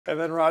And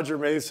then Roger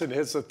Mason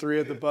hits a three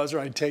at the buzzer.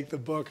 I take the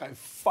book, I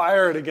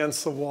fire it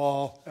against the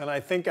wall, and I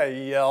think I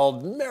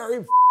yelled, "Merry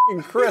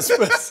f***ing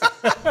Christmas."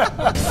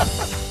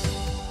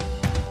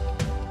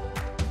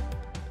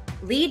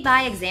 Lead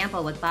by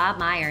Example with Bob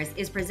Myers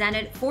is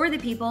presented for the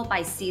people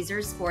by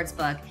Caesars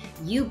Sportsbook.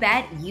 You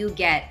bet, you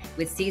get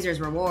with Caesars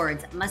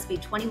Rewards. Must be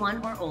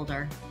 21 or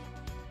older.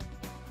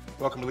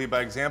 Welcome to Lead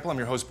by Example. I'm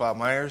your host, Bob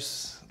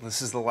Myers.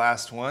 This is the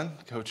last one.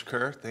 Coach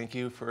Kerr, thank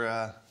you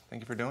for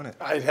doing it.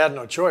 I had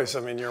no choice. I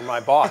mean, you're my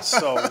boss.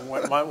 So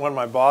when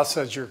my boss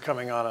says you're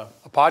coming on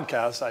a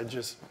podcast,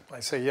 I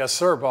say, yes,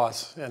 sir,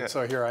 boss. And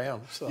so here I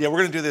am. So. Yeah, we're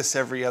going to do this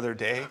every other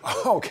day.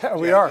 Okay,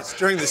 we are. It's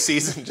during the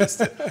season just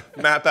to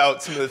map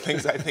out some of the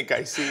things I think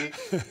I see.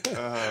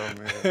 Oh,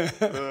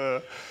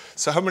 man.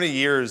 So how many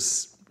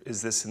years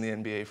is this in the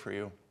NBA for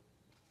you?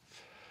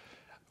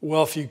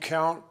 Well, if you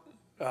count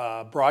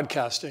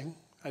broadcasting,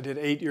 I did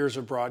 8 years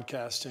of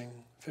broadcasting,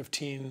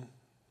 15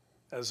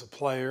 as a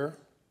player,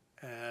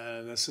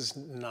 and this is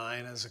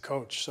 9 as a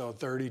coach. So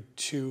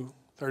 32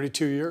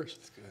 years.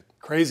 That's good.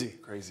 Crazy.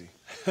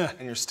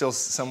 And you're still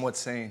somewhat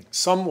sane.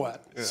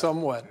 Somewhat.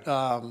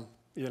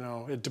 You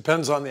know, it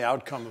depends on the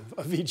outcome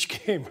of each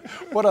game.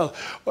 What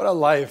a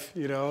life,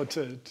 you know,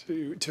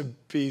 to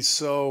be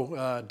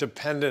so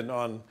dependent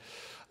on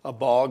a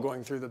ball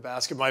going through the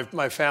basket.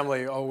 My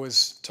family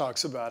always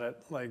talks about it.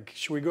 Like,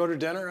 should we go to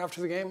dinner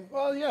after the game?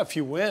 Well, yeah, if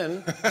you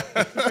win.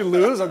 If you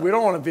lose, like, we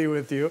don't want to be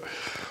with you.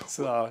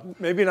 So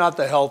maybe not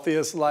the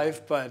healthiest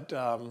life, but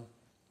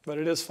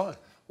it is fun.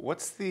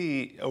 What's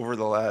over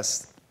the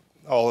last,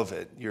 all of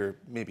it, your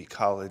maybe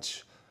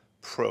college,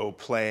 pro,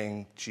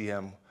 playing,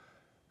 GM,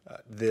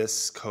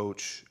 this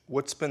coach,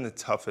 what's been the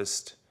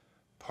toughest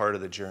part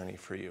of the journey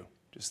for you?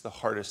 Just the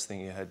hardest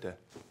thing you had to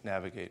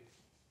navigate?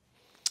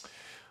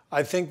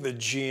 I think the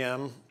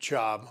GM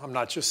job, I'm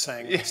not just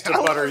saying this to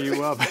butter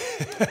you up.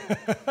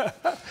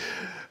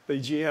 The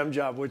GM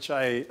job, which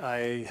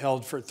I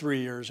held for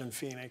 3 years in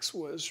Phoenix,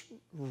 was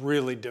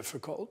really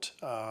difficult.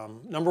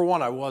 Number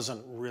one, I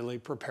wasn't really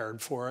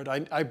prepared for it.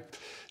 I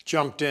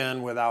jumped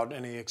in without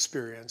any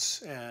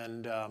experience,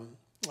 and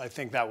I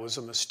think that was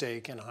a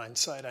mistake in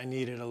hindsight. I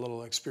needed a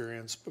little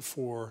experience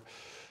before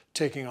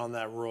taking on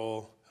that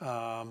role.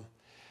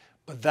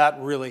 But that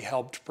really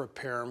helped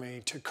prepare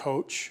me to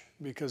coach,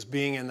 because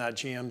being in that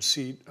GM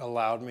seat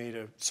allowed me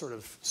to sort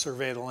of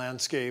survey the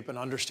landscape and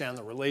understand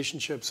the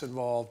relationships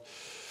involved.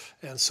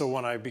 And so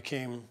when I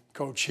became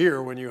coach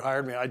here, when you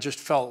hired me, I just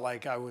felt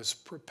like I was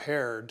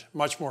prepared,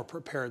 much more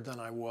prepared than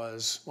I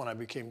was when I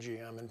became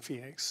GM in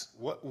Phoenix.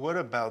 What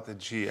about the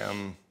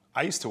GM?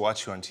 I used to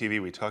watch you on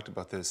TV. We talked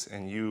about this,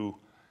 and you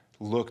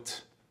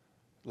looked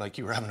like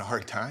you were having a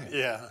hard time.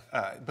 Yeah.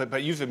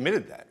 But you've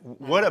admitted that.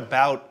 What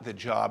about the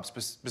jobs,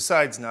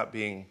 besides not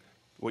being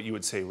what you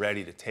would say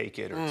ready to take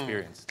it or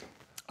experienced?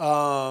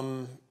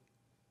 I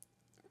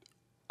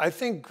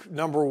think,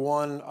 number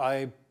one,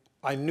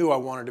 I knew I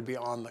wanted to be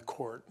on the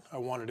court. I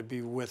wanted to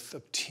be with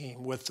the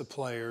team, with the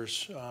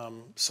players.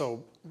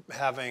 So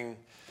having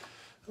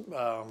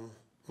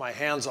my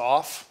hands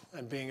off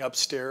and being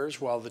upstairs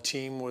while the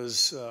team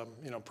was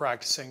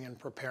practicing and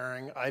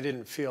preparing, I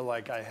didn't feel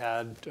like I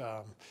had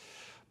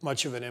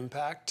much of an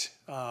impact.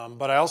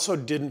 But I also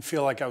didn't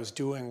feel like I was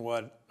doing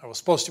what I was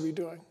supposed to be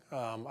doing.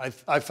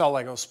 I felt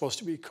like I was supposed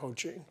to be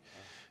coaching.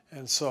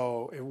 And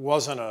so it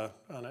wasn't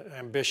an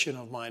ambition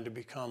of mine to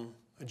become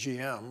a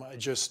GM.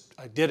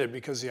 I did it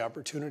because the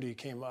opportunity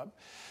came up.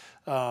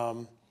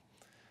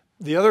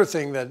 The other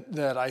thing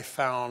that I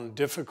found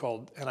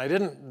difficult, and I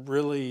didn't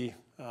really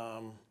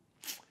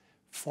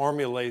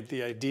formulate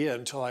the idea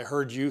until I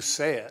heard you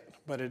say it,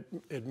 but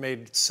it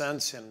made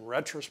sense in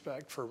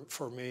retrospect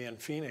for me in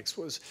Phoenix,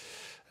 was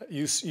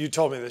you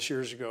told me this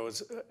years ago,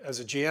 as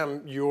a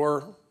GM,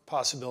 your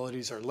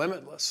possibilities are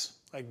limitless.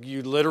 Like,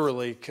 you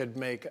literally could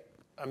make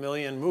a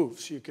million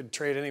moves. You could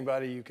trade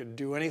anybody, you could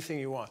do anything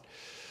you want.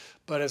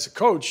 But as a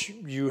coach,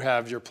 you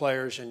have your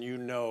players and you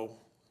know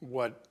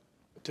what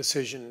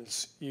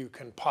decisions you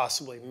can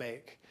possibly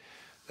make.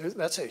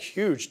 That's a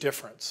huge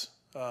difference.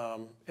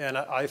 And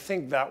I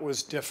think that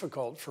was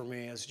difficult for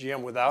me as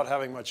GM, without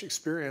having much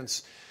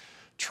experience,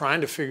 trying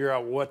to figure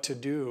out what to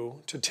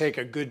do to take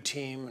a good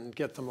team and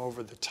get them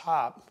over the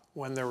top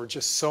when there were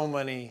just so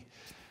many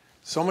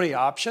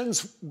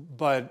options,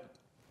 but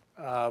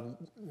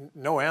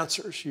no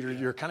answers.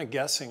 You're kind of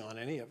guessing on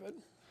any of it.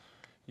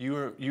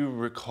 You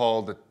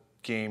recall the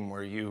game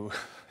where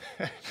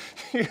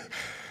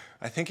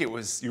I think it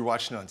was, you were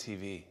watching on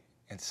TV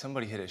and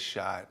somebody hit a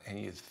shot and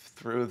you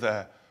threw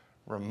the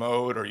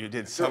remote or you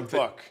did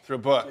something. Through a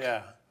book.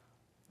 Yeah.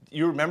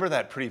 You remember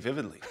that pretty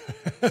vividly.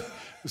 It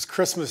was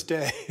Christmas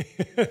Day.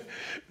 It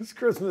was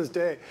Christmas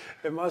Day.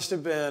 It must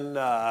have been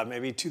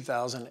maybe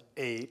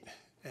 2008,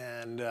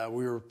 and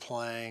we were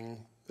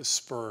playing the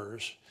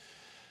Spurs.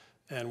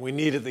 And we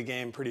needed the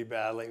game pretty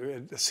badly.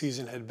 The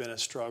season had been a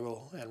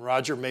struggle. And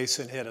Roger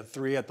Mason hit a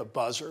three at the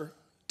buzzer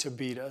to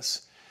beat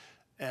us.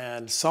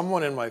 And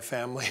someone in my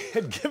family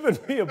had given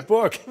me a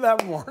book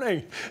that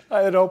morning.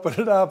 I had opened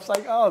it up. It's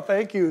like, oh,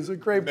 thank you. It's a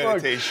great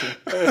book. Meditation.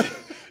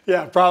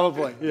 Yeah,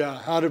 probably. Yeah,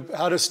 how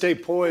to stay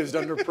poised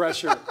under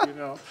pressure, you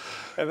know.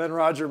 And then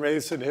Roger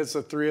Mason hits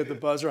a three at the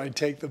buzzer. I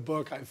take the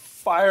book, I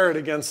fire it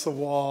against the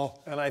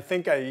wall, and I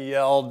think I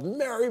yelled,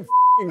 "Merry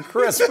f***ing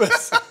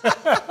Christmas!"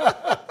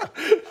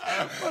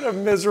 What a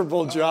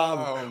miserable job.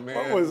 Oh,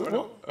 man.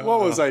 What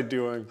was I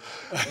doing?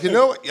 You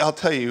know, I'll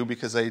tell you,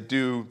 because I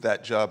do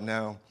that job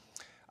now,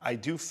 I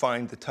do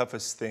find the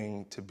toughest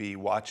thing to be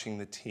watching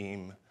the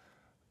team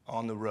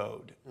on the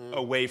road,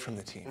 away from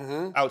the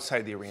team,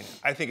 outside the arena.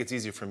 I think it's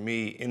easier for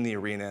me in the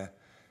arena.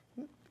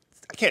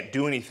 I can't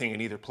do anything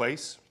in either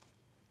place,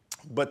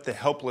 but the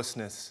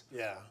helplessness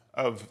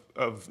of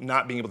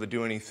not being able to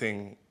do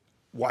anything,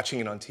 watching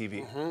it on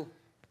TV,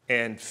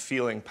 and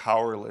feeling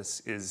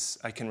powerless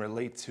I can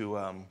relate to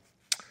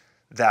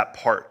that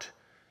part.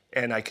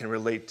 And I can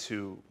relate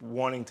to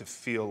wanting to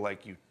feel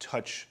like you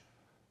touch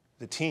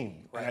the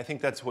team. Right. And I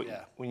think that's what,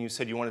 when you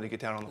said you wanted to get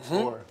down on the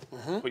floor,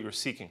 what you were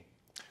seeking.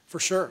 For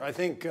sure. I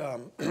think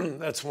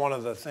that's one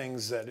of the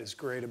things that is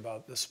great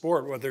about the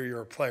sport, whether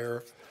you're a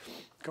player,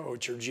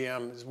 coach, or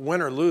GM, is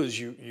win or lose,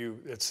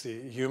 it's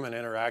the human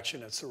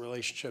interaction, it's the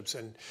relationships.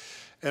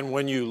 And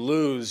when you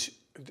lose,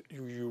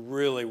 you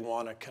really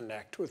want to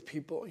connect with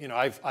people. You know,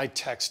 I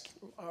text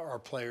our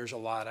players a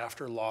lot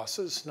after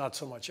losses, not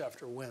so much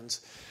after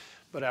wins,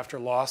 but after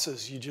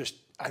losses,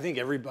 I think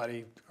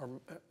everybody, or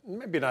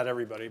maybe not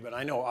everybody, but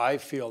I know I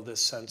feel this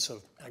sense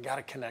of, I got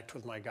to connect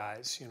with my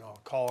guys. You know,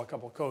 I'll call a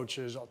couple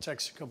coaches, I'll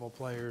text a couple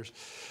players,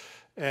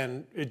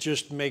 and it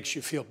just makes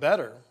you feel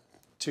better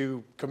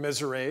to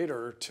commiserate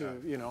or to,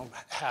 you know,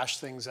 hash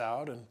things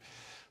out. And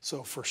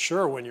so for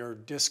sure, when you're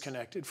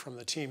disconnected from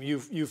the team, you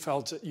have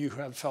felt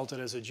it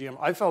as a GM.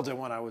 I felt it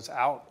when I was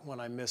out,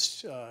 when I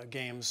missed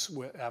games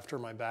after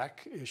my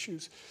back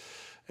issues.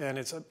 And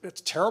it's a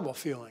terrible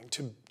feeling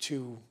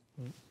to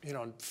you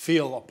know,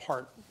 feel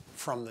apart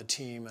from the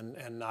team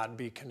and not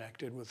be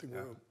connected with the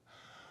group.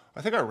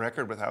 I think our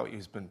record without you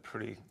has been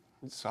pretty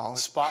solid.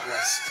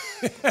 Spotless.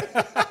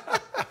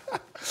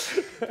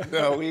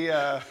 No,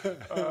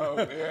 oh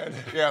man.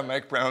 Yeah,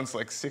 Mike Brown's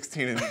like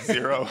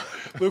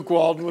 16-0. Luke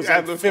Walton was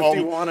like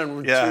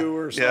 51-2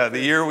 or something. Yeah, the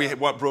year we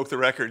broke the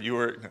record, you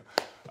were.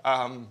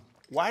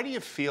 Why do you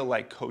feel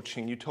like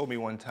coaching? You told me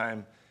one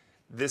time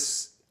it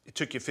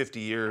took you 50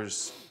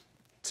 years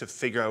to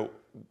figure out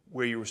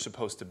where you were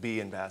supposed to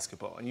be in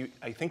basketball. And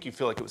I think you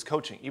feel like it was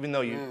coaching, even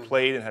though you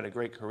played and had a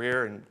great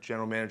career and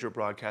general manager of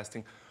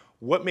broadcasting.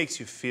 What makes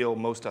you feel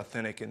most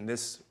authentic in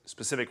this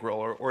specific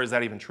role, or is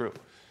that even true?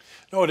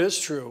 No, it is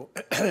true.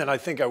 And I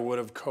think I would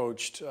have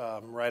coached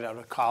right out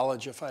of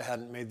college if I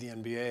hadn't made the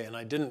NBA. And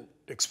I didn't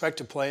expect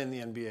to play in the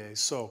NBA.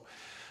 So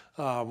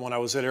when I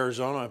was at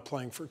Arizona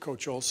playing for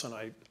Coach Olson,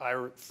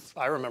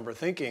 I remember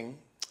thinking,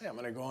 hey, I'm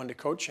going to go into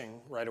coaching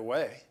right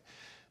away.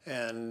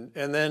 And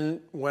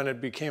then when it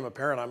became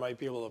apparent I might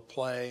be able to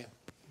play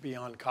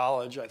beyond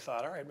college, I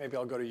thought, all right, maybe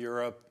I'll go to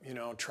Europe, you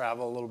know,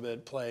 travel a little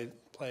bit, play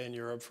in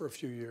Europe for a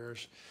few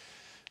years.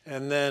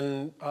 And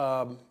then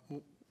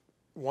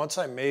once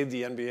I made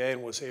the NBA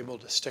and was able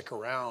to stick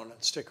around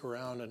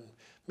and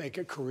make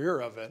a career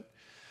of it,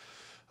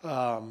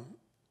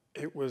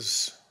 it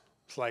was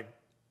like,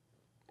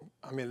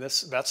 I mean,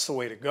 that's the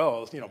way to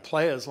go. You know,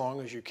 play as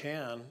long as you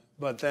can.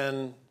 But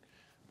then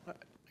I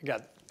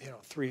got, you know,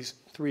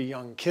 three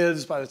young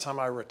kids by the time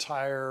I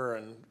retire,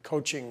 and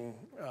coaching.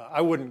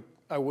 I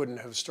wouldn't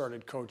have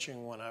started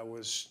coaching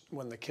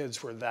when the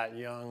kids were that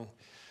young.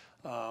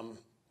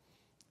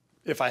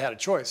 If I had a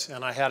choice,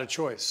 and I had a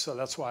choice, so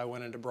that's why I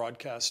went into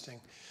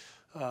broadcasting.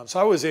 So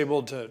I was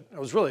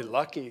really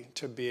lucky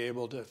to be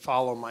able to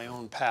follow my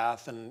own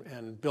path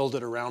and build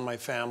it around my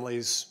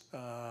family's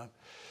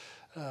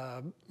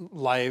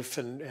life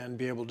and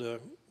be able to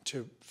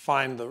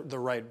find the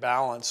right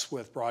balance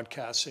with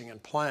broadcasting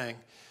and playing.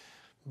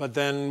 But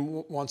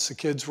then once the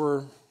kids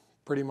were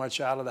pretty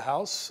much out of the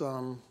house,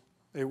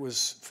 it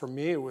was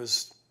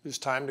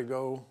time to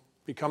go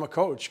become a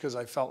coach, because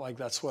I felt like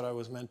that's what I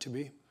was meant to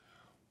be.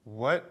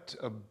 What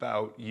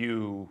about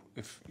you?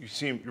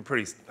 You're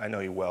pretty, I know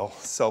you well,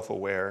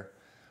 self-aware.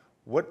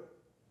 What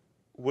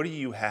do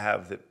you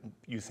have that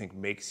you think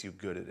makes you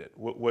good at it?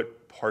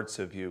 What parts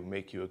of you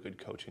make you a good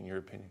coach, in your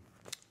opinion?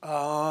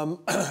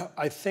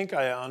 I think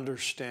I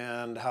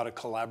understand how to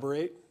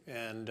collaborate,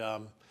 and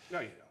no, you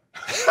don't.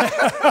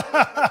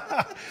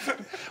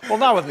 well,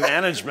 not with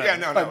management. Yeah,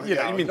 no. But,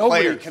 I mean,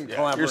 nobody players, can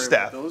collaborate your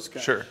staff. with those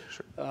guys. Sure.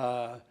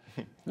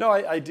 No,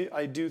 I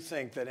do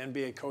think that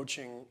NBA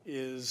coaching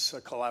is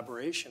a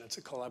collaboration. It's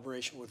a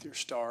collaboration with your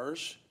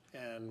stars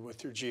and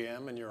with your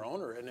GM and your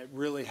owner, and it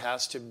really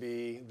has to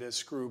be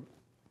this group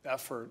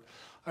effort.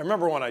 I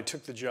remember when I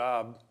took the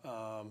job,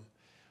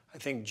 I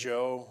think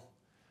Joe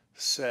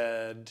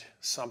said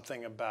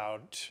something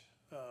about,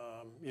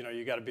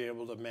 you got to be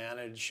able to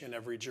manage in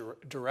every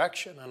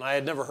direction. And I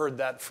had never heard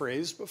that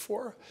phrase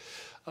before.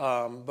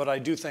 But I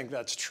do think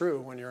that's true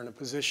when you're in a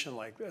position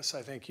like this.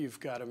 I think you've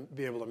got to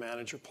be able to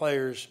manage your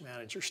players,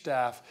 manage your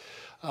staff,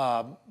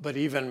 but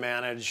even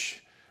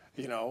manage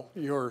you know,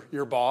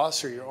 your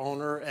boss or your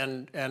owner,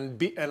 and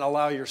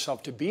allow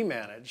yourself to be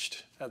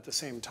managed at the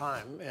same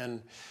time.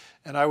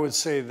 And I would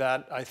say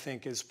that I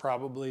think is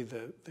probably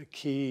the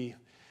key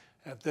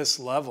at this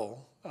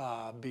level,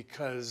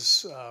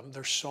 because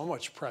there's so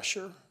much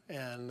pressure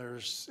and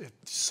there's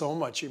so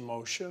much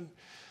emotion.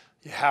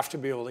 You have to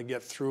be able to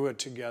get through it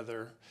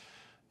together,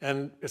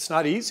 and it's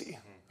not easy.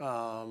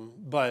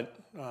 But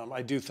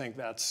I do think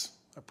that's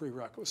a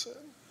prerequisite.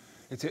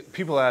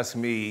 People ask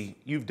me,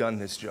 you've done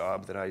this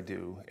job that I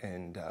do,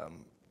 and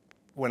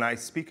when I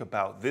speak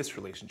about this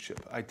relationship,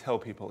 I tell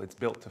people it's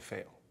built to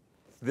fail.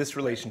 This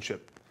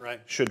relationship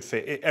should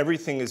fail.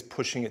 Everything is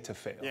pushing it to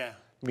fail. Yeah.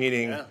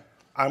 Meaning,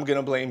 I'm going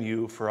to blame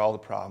you for all the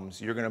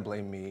problems. You're going to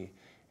blame me,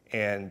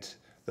 and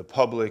the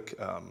public,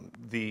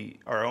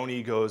 our own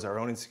egos, our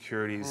own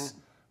insecurities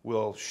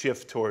will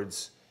shift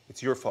towards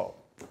it's your fault,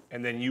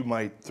 and then you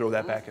might throw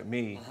that back at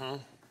me.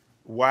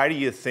 Why do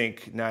you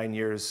think 9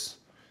 years?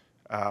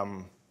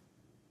 And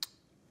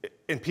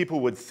people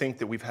would think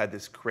that we've had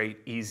this great,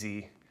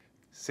 easy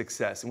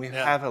success, and we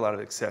have a lot of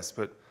success,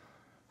 but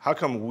how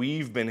come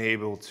we've been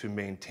able to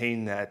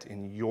maintain that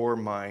in your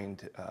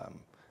mind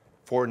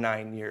for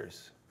 9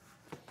 years?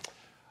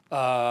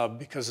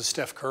 Because of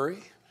Steph Curry.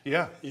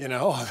 Yeah. You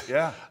know.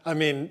 Yeah. I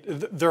mean,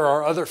 there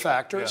are other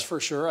factors for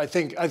sure. I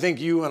think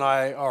you and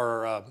I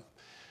are.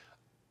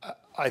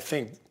 I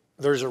think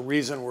there's a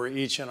reason we're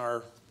each in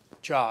our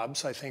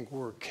jobs. I think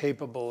we're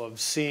capable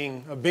of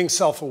being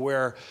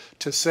self-aware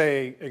to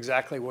say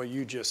exactly what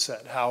you just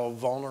said, how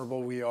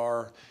vulnerable we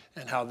are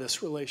and how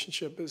this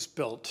relationship is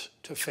built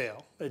to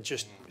fail. It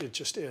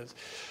just is.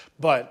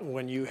 But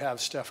when you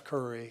have Steph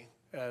Curry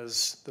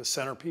as the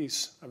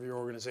centerpiece of your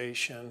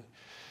organization,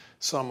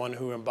 someone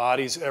who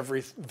embodies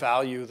every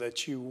value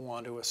that you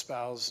want to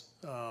espouse,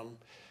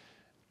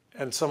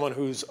 and someone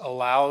who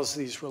allows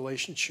these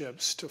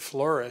relationships to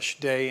flourish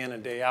day in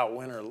and day out,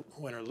 win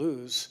or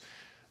lose,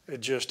 it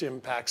just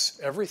impacts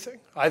everything.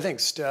 I think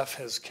Steph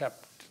has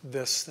kept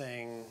this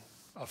thing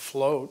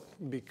afloat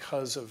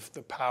because of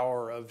the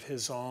power of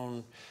his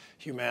own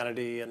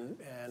humanity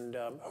and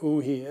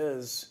who he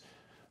is,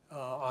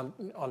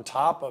 on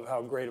top of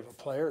how great of a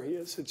player he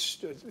is.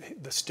 It's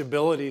the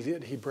stability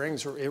that he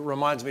brings. It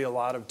reminds me a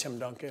lot of Tim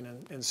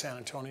Duncan in San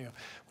Antonio.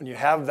 When you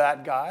have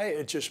that guy,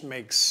 it just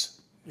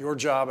makes your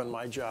job and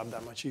my job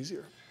that much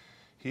easier.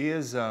 He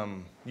is.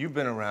 You've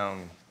been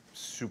around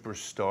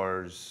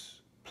superstars.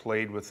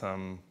 Played with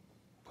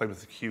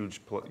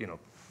huge,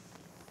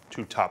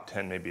 2 top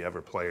 10 maybe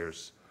ever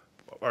players,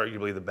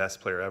 arguably the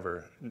best player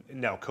ever.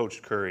 Now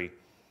coached Curry.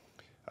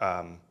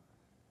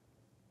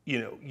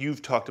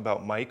 You've talked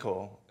about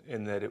Michael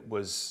in that it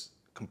was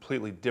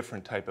completely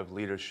different type of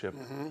leadership.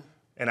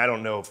 And I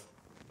don't know if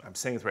I'm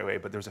saying it the right way,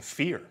 but there's a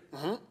fear.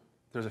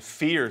 There's a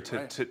fear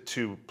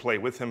to play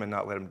with him and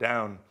not let him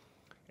down.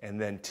 And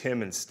then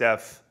Tim and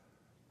Steph,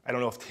 I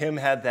don't know if Tim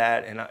had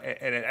that,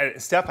 and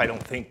Steph, I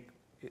don't think.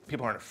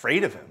 People aren't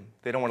afraid of him.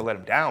 They don't want to let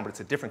him down, but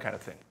it's a different kind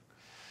of thing.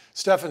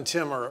 Steph and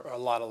Tim are a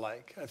lot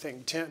alike. I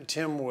think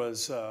Tim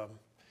was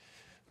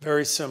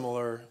very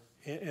similar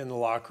in the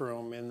locker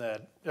room in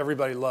that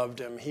everybody loved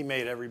him. He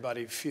made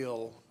everybody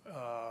feel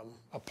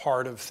a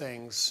part of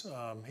things.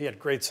 He had a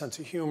great sense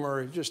of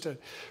humor, just a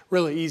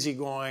really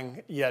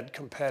easygoing yet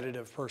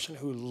competitive person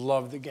who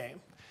loved the game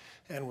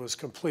and was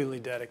completely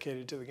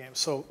dedicated to the game.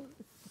 So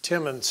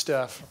Tim and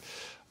Steph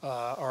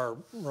are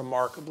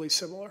remarkably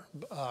similar.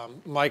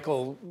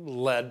 Michael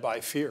led by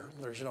fear.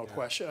 There's no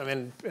question. I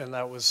mean, and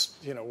that was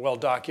well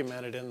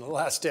documented in The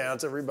Last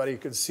Dance. Everybody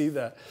could see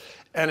that,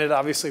 and it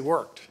obviously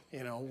worked.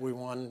 We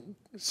won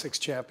 6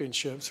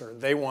 championships, or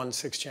they won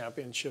 6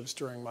 championships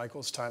during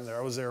Michael's time there.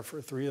 I was there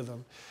for 3 of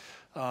them.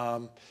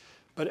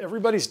 But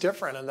everybody's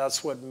different, and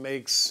that's what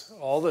makes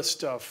all this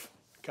stuff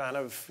kind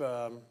of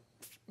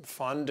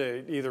fun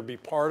to either be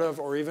part of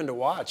or even to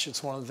watch.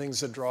 It's one of the things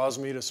that draws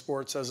me to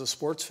sports as a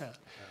sports fan.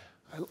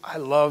 I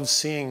love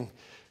seeing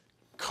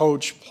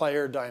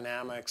coach-player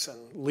dynamics and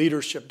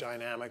leadership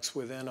dynamics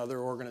within other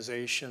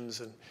organizations,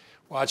 and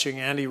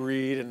watching Andy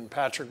Reid and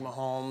Patrick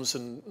Mahomes,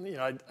 and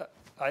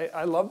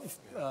I love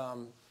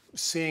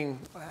seeing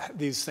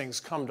these things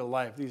come to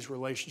life, these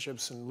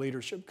relationships and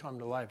leadership come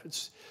to life.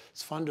 It's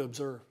fun to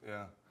observe.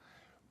 Yeah.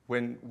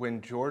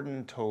 When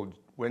Jordan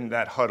when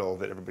that huddle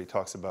that everybody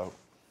talks about,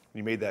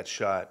 you made that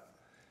shot,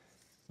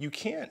 you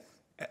can't,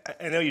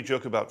 I know you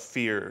joke about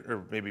fear,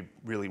 or maybe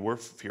really were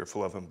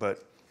fearful of him,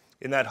 but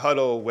in that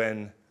huddle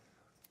when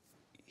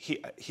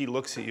he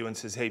looks at you and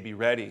says, hey, be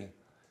ready,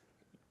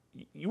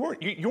 you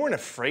weren't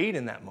afraid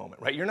in that moment,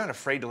 right? You're not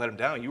afraid to let him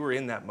down. You were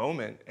in that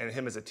moment, and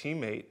him as a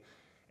teammate.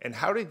 And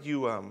how did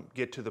you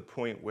get to the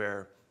point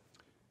where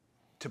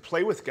to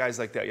play with guys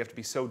like that, you have to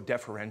be so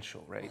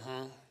deferential, right?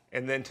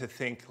 And then to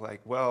think like,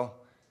 well,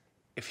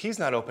 if he's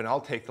not open, I'll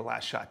take the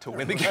last shot to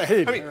win the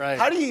game. I mean,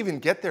 how do you even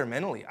get there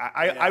mentally?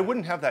 I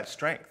wouldn't have that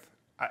strength.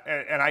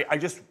 I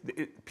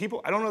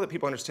don't know that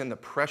people understand the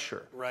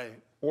pressure. Right.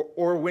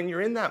 Or when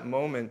you're in that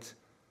moment,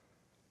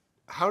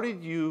 how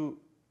did you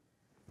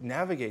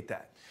navigate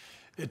that?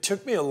 It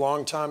took me a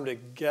long time to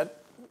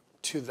get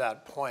to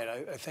that point.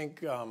 I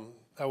think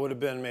that would have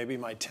been maybe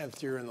my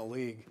 10th year in the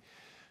league.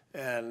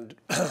 And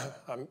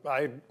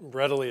I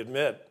readily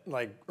admit,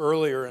 like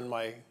earlier in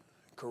my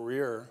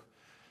career,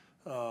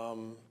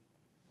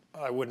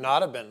 I would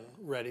not have been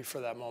ready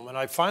for that moment.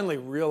 I finally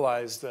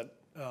realized that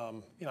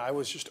I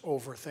was just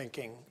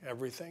overthinking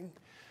everything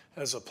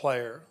as a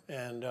player,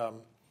 and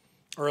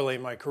early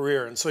in my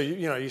career. And so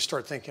you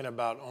start thinking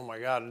about, oh my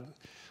God,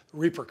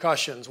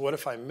 repercussions. What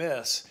if I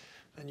miss?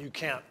 And you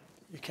can't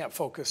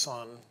focus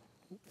on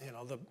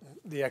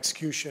the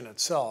execution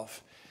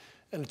itself.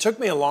 And it took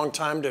me a long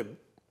time to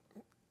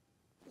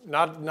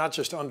not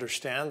just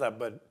understand that,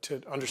 but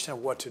to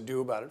understand what to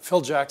do about it.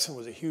 Phil Jackson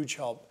was a huge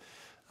help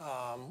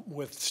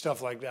with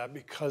stuff like that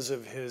because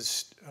of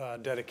his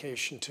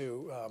dedication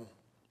to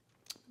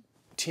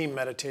team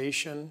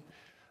meditation,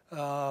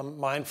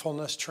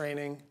 mindfulness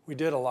training. We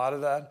did a lot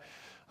of that.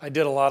 I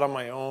did a lot on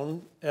my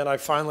own, and I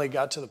finally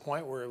got to the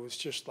point where it was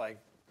just like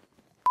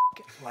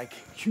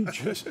you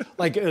just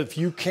like if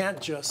you can't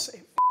just say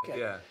it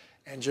Yeah.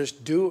 and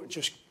just do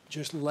it,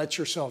 just let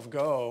yourself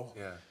go.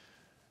 Yeah.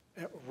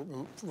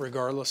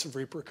 Regardless of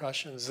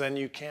repercussions, then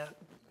you can't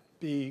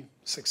be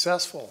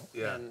successful.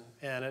 Yeah.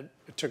 And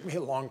it took me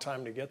a long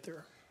time to get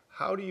there.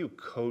 How do you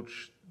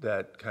coach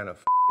that kind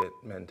of it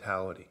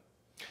mentality?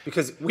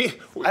 Because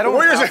I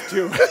don't have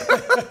to.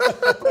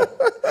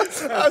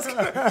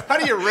 How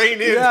do you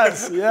rein in?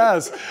 Yes.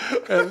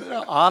 And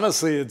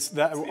honestly, it's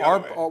that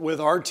with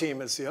our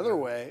team, it's the other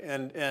way.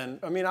 And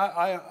I mean,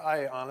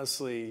 I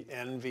honestly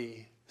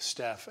envy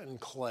Steph and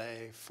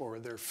Clay for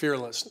their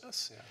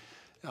fearlessness.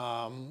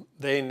 Yeah.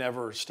 They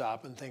never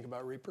stop and think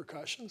about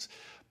repercussions.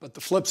 But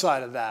the flip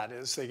side of that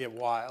is they get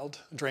wild.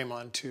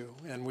 Draymond too.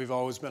 And we've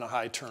always been a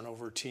high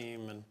turnover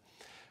team.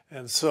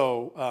 And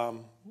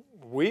so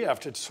we have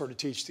to sort of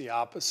teach the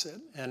opposite.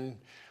 And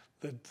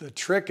the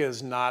trick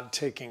is not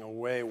taking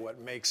away what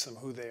makes them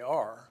who they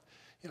are.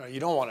 You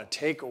don't want to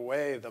take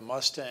away the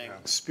Mustang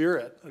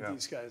spirit that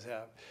these guys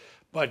have.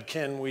 But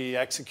can we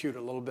execute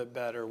a little bit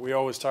better? We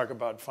always talk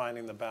about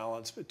finding the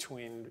balance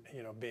between,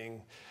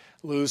 being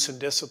loose and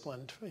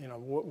disciplined.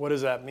 What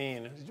does that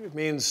mean? It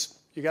means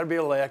you got to be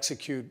able to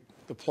execute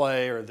the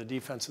play or the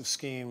defensive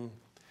scheme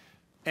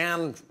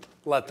and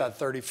let that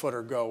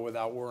 30-footer go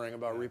without worrying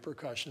about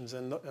repercussions.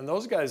 And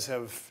those guys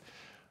have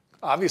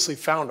obviously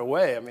found a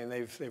way. I mean,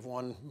 they've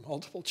won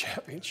multiple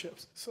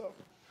championships. So,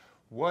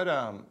 what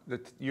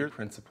your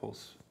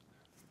principles?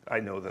 I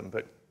know them,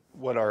 but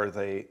what are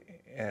they,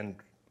 and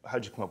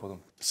how'd you come up with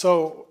them?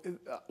 So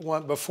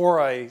before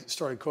I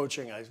started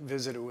coaching, I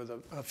visited with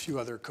a few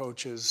other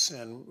coaches,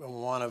 and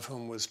one of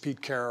whom was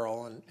Pete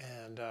Carroll,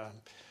 and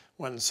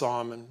went and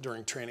saw him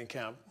during training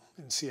camp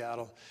in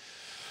Seattle.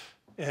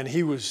 And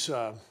he was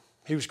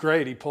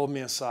great. He pulled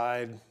me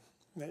aside.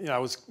 I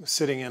was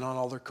sitting in on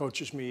all their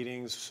coaches'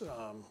 meetings,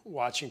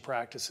 watching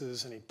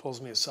practices, and he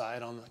pulls me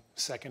aside on the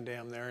second day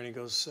I'm there, and he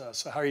goes,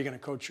 so how are you going to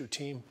coach your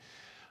team?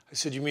 I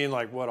said, you mean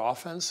like what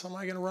offense am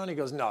I going to run? He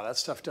goes, no, that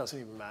stuff doesn't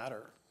even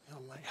matter.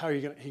 I'm like,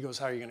 he goes,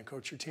 how are you going to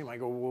coach your team? I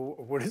go, well,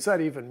 what does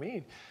that even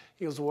mean?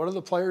 He goes, what are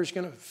the players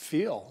going to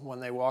feel when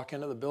they walk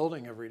into the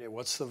building every day?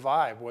 What's the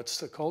vibe? What's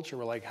the culture?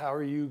 We're like, how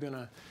are you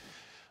going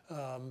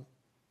to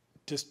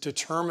just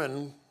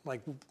determine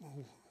like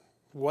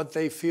what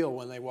they feel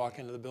when they walk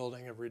into the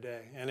building every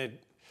day? And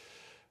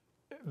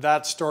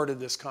that started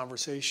this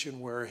conversation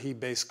where he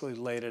basically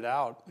laid it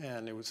out,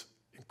 and it was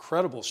an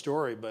incredible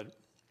story, but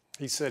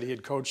he said he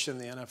had coached in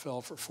the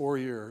NFL for 4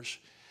 years.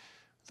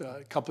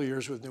 A couple of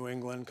years with New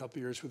England, a couple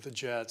of years with the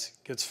Jets,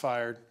 gets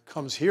fired,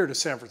 comes here to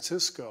San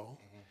Francisco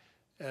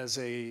as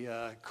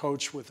a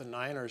coach with the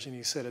Niners, and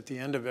he said at the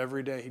end of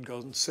every day he'd go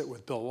and sit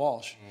with Bill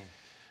Walsh.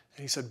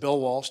 And he said Bill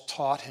Walsh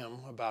taught him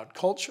about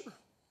culture.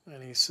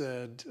 And he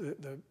said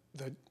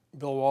that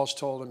Bill Walsh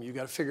told him, you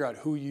got to figure out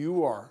who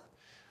you are.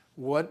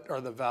 What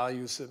are the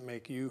values that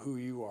make you who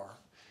you are?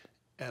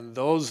 And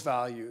those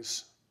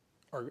values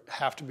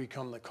have to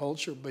become the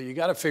culture, but you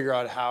got to figure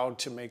out how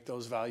to make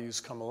those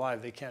values come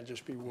alive. They can't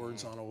just be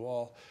words on a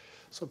wall.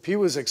 So P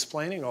was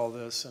explaining all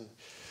this, and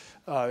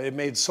it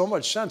made so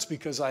much sense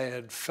because I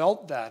had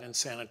felt that in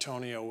San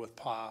Antonio with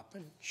Pop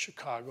and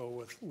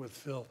Chicago with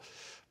Phil,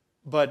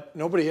 but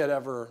nobody had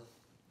ever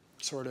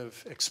sort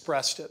of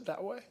expressed it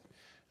that way.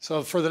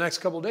 So for the next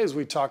couple of days,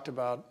 we talked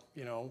about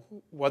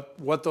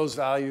what those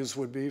values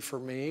would be for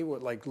me,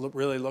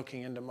 really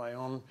looking into my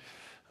own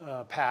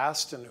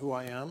past and who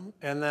I am,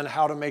 and then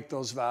how to make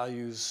those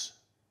values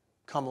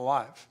come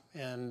alive.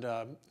 And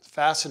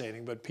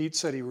fascinating, but Pete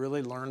said he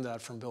really learned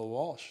that from Bill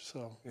Walsh,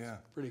 so yeah,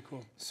 pretty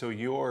cool. So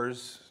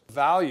yours?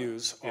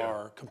 Values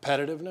are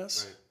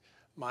competitiveness,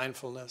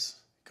 mindfulness,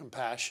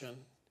 compassion,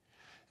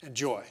 and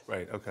joy.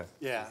 Right, okay.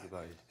 Yeah,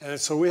 and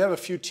so we have a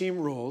few team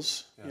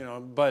rules,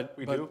 but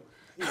we do?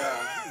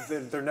 Yeah,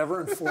 they're never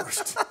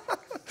enforced.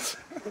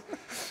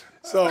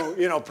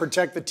 So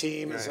protect the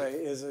team is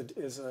a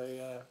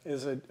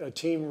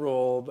team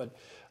rule,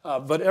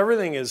 but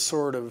everything is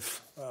sort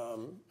of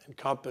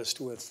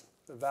encompassed with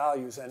the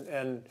values.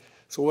 And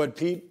so what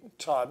Pete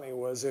taught me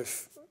was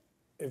if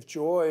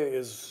joy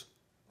is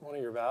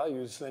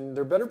values, then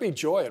there better be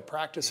joy at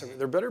practice.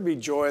 There better be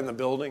joy in the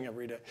building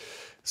every day.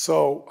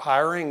 So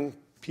hiring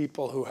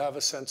people who have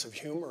a sense of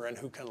humor and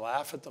who can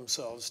laugh at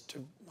themselves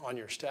on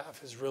your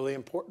staff is really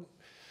important.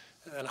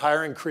 And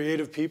hiring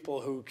creative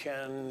people who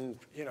can,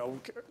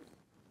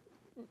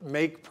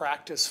 make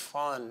practice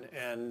fun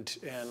and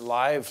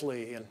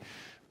lively, and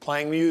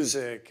playing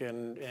music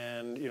and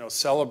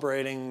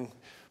celebrating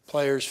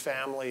players'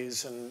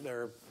 families and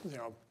their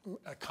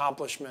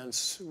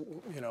accomplishments,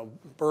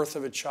 birth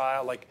of a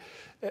child. Like,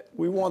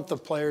 we want the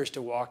players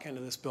to walk into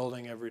this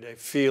building every day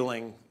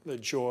feeling the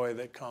joy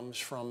that comes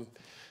from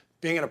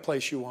being in a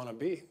place you want to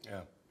be.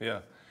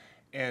 Yeah.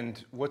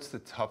 And what's the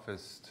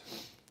toughest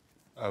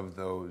of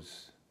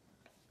those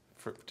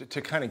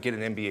to kind of get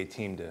an NBA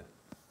team to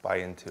buy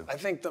into? I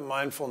think the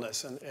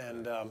mindfulness,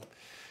 and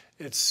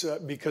it's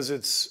because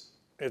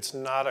it's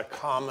not a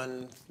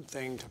common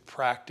thing to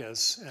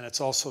practice, and it's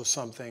also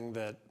something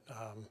that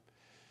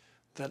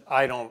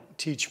I don't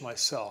teach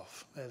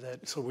myself.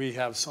 So we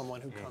have someone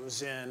who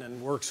comes in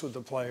and works with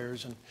the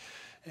players,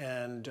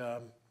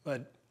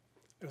 but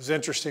it was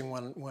interesting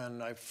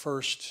when I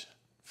first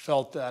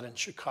felt that in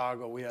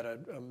Chicago. We had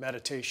a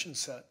meditation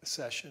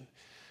session.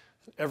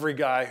 Every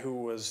guy who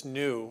was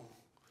new,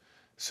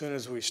 as soon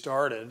as we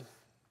started,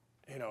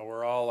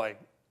 we're all like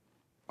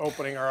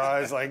opening our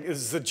eyes, like,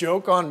 is the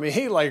joke on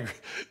me?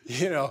 Like,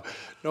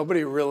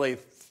 nobody really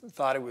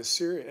thought it was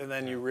serious. And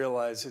then you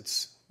realize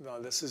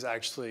this is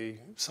actually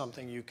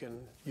something you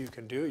can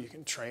do. You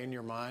can train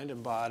your mind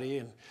and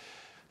body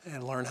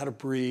and learn how to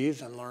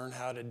breathe and learn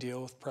how to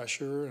deal with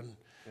pressure. And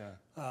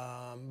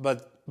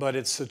but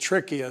it's the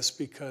trickiest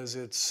because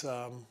it's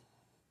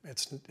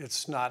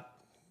not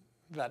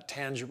that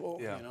tangible.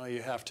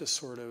 You have to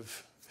sort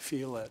of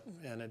feel it,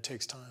 and it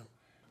takes time.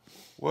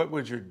 What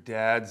would your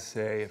dad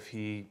say if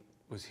he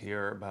was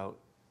here about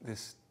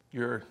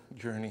your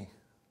journey?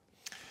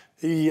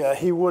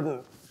 He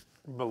wouldn't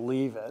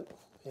believe it.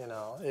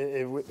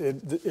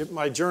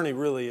 My journey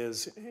really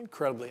is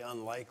incredibly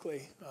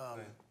unlikely.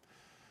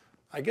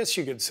 I guess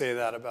you could say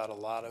that about a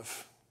lot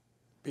of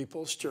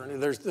people's journey.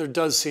 There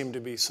does seem to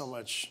be so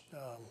much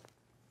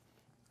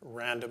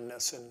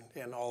randomness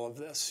in all of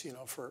this,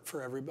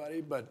 for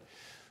everybody. But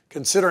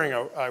considering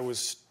I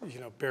was,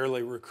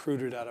 barely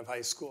recruited out of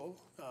high school,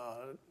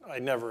 I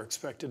never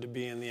expected to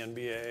be in the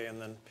NBA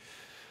and then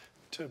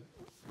to,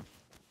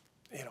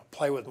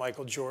 play with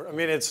Michael Jordan. I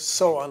mean, it's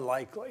so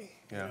unlikely,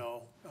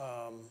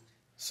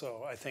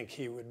 So I think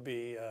he would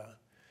be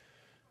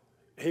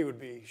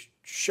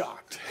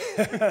shocked,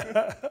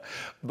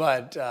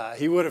 but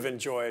he would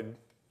have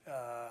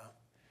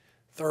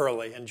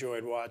thoroughly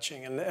enjoyed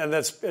watching, and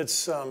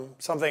it's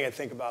something I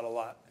think about a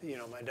lot.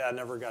 My dad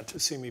never got to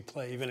see me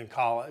play, even in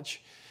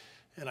college,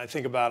 and I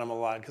think about him a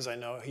lot because I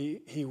know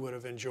he would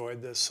have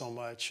enjoyed this so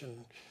much.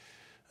 And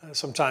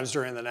sometimes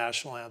during the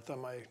national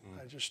anthem, I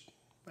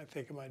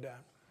think of my dad.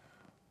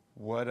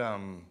 What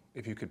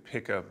if you could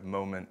pick a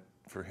moment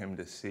for him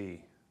to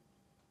see?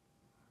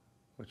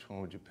 Which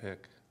one would you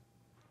pick?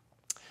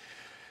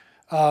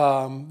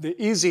 The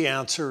easy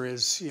answer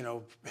is,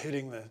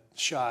 hitting the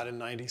shot in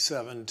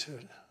 '97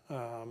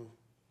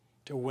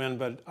 to win.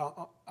 But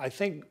I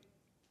think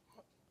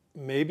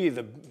maybe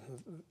the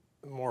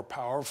more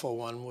powerful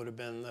one would have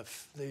been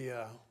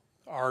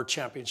our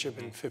championship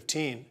in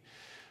 '15,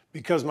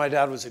 because my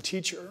dad was a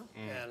teacher,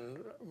 and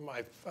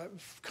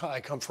I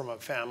come from a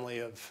family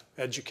of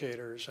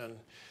educators, and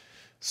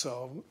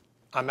so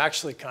I'm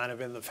actually kind of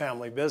in the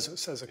family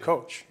business as a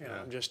coach.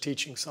 I'm just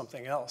teaching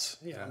something else.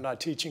 I'm not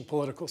teaching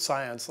political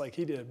science like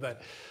he did,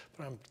 but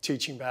I'm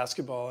teaching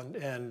basketball.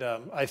 And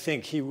I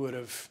think he would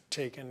have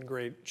taken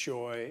great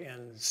joy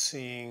in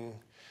seeing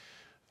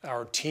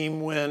our team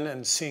win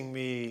and seeing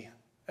me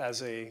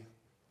as a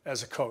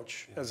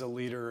coach, as a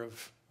leader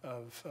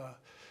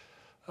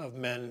of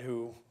men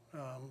who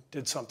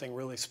did something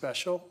really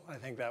special. I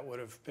think that would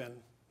have been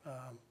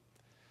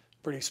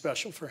pretty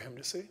special for him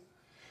to see.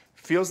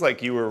 Feels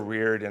like you were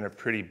reared in a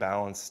pretty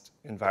balanced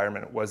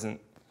environment. It wasn't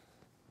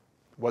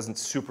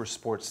super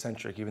sports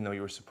centric, even though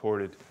you were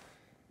supported.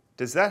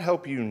 Does that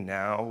help you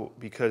now?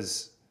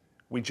 Because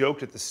we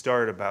joked at the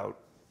start about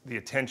the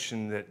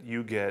attention that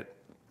you get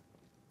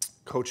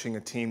coaching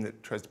a team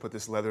that tries to put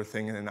this leather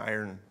thing in an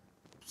iron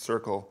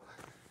circle,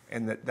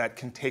 and that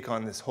can take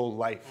on this whole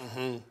life.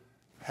 Mm-hmm.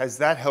 Has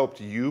that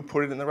helped you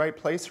put it in the right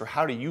place, or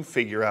how do you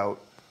figure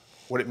out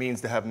what it means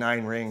to have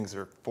 9 rings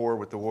or 4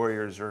 with the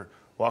Warriors, or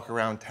walk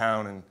around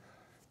town and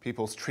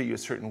people treat you a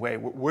certain way?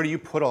 Where do you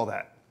put all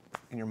that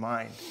in your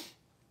mind?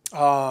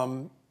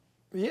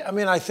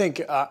 I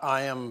think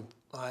I am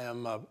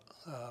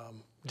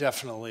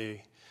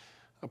definitely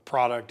a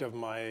product of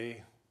my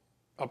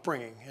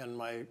upbringing and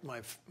my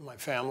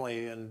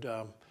family, and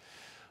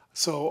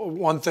so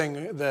one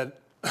thing that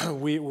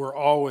we were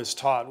always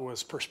taught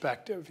was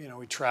perspective.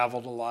 We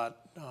traveled a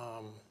lot,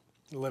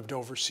 lived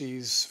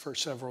overseas for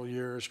several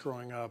years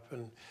growing up,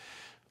 and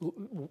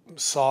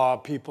saw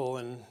people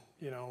in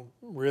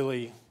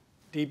really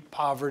deep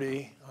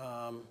poverty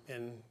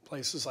in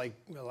places like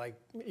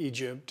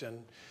Egypt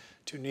and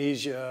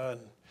Tunisia,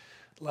 and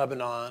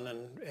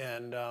Lebanon,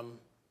 and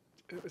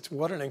it's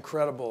what an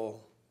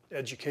incredible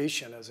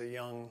education as a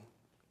young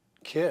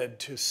kid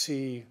to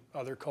see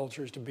other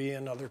cultures, to be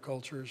in other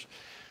cultures.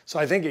 So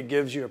I think it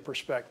gives you a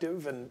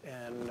perspective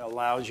and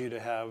allows you to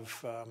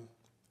have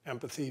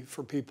empathy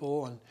for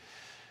people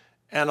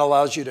and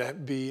allows you to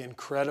be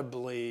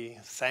incredibly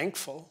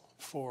thankful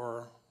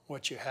for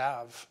what you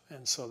have.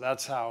 And so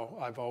that's how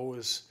I've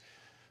always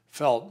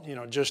felt,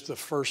 just the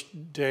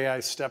first day I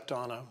stepped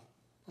on a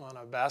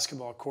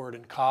basketball court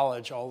in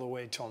college all the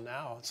way till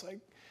now. It's like,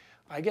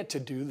 I get to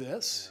do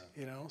this,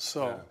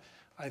 So yeah.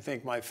 I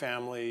think my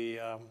family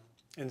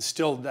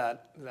instilled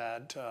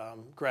that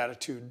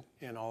gratitude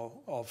in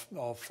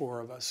all four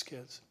of us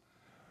kids.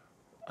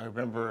 I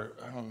remember,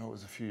 I don't know, it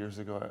was a few years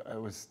ago, I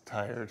was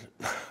tired.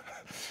 I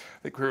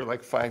think we were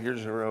like 5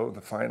 years in a row in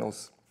the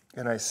finals.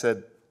 And I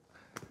said,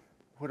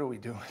 what are we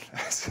doing?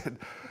 I said,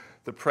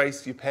 the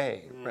price you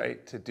pay,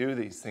 right, to do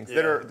these things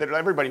that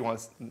everybody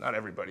wants, not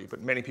everybody,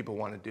 but many people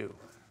want to do,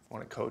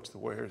 want to coach the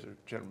Warriors or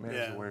general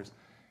manage the Warriors.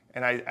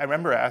 And I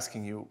remember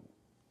asking you,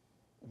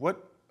 what's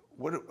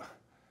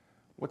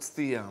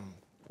the,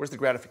 where's the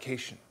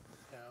gratification?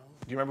 Yeah.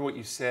 Do you remember what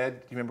you said?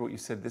 Do you remember what you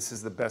said, this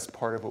is the best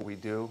part of what we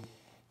do?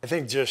 I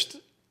think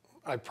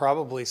I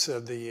probably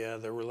said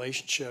the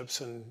relationships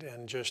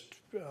and just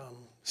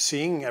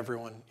seeing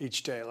everyone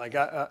each day. Like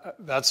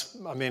that's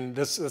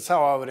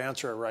how I would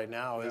answer it right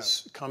now,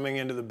 is coming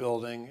into the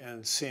building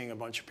and seeing a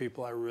bunch of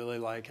people I really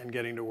like and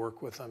getting to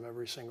work with them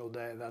every single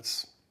day.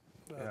 That's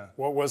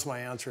what was my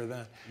answer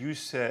then. You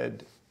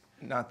said,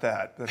 not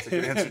that, that's a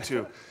good answer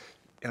too.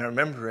 And I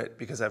remember it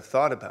because I've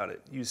thought about it.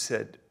 You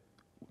said,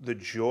 the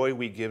joy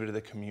we give to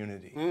the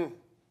community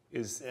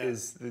is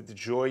the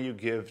joy you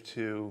give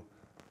to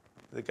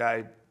the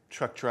guy,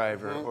 truck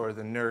driver, or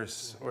the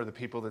nurse, or the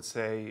people that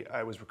say,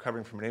 I was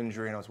recovering from an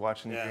injury and I was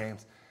watching the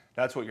games.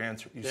 That's what your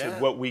answer. You said,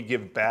 what we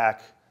give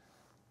back,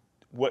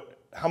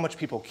 how much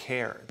people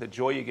care, the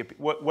joy you give.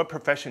 What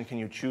profession can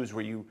you choose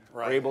where you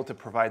are able to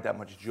provide that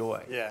much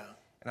joy? Yeah.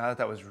 And I thought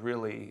that was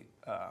really,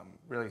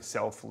 really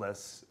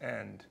selfless.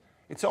 And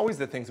it's always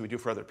the things that we do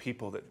for other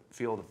people that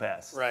feel the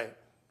best. Right.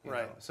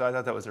 Right. So I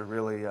thought that was a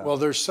really... Well,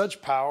 there's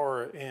such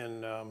power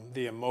in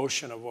the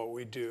emotion of what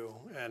we do,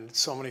 and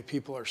so many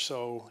people are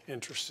so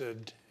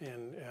interested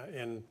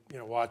in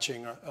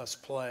watching us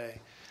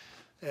play.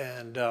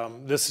 And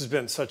this has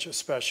been such a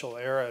special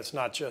era. It's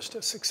not just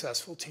a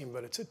successful team,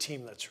 but it's a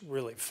team that's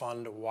really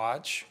fun to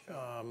watch.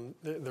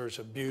 There's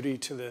a beauty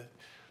to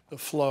the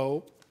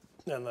flow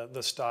and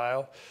the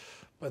style,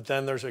 but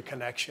then there's a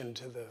connection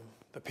to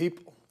the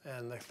people.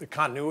 And the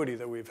continuity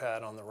that we've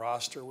had on the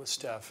roster with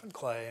Steph and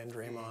Clay and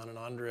Draymond and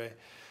Andre,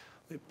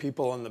 the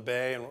people in the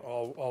Bay and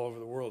all over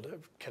the world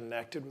have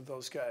connected with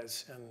those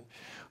guys.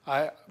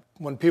 And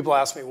when people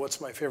ask me what's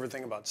my favorite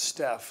thing about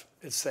Steph,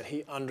 it's that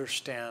he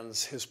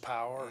understands his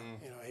power.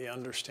 He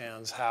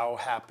understands how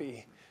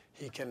happy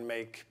he can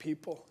make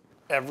people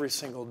every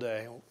single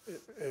day.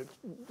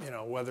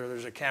 Whether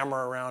there's a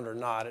camera around or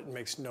not, it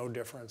makes no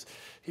difference.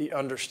 He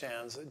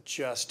understands that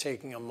just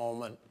taking a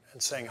moment and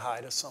saying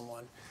hi to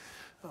someone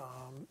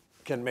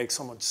can make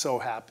someone so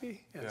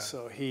happy, and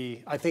so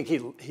I think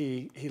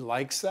he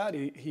likes that.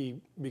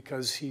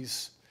 Because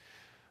he's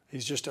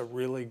just a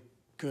really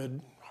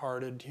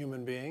good-hearted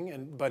human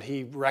being, but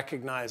he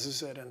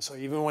recognizes it, and so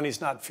even when he's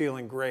not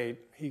feeling great,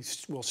 he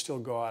will still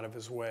go out of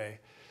his way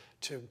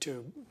to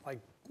like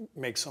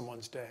make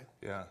someone's day.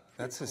 Yeah,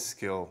 that's a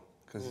skill,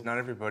 because not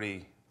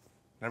everybody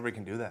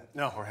can do that.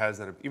 No, or has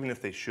that, even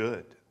if they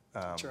should.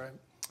 That's right.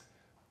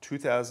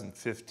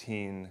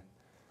 2015.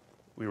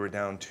 We were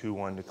down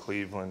 2-1 to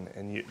Cleveland,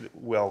 and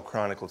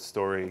well-chronicled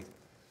story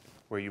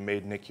where you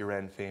made Nick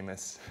Uren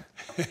famous.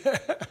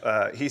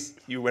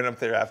 You went up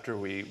there after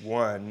we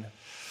won,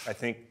 I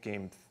think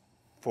game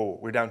 4.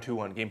 We're down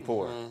 2-1, game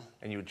 4,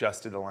 and you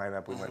adjusted the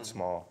lineup. We went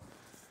small.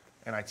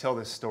 And I tell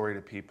this story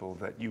to people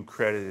that you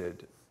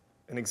credited,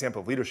 an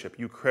example of leadership,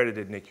 you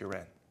credited Nick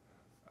Uren.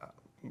 A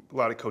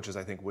lot of coaches,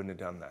 I think, wouldn't have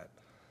done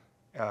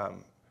that.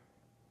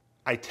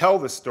 I tell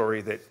the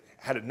story that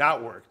had it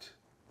not worked,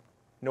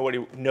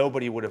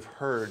 nobody would have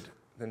heard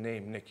the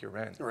name Nick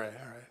Uren. Right.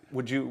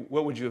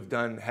 What would you have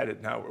done had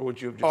it not? Or would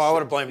you have just? I would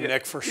have blamed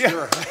Nick for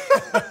sure.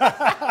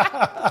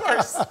 Of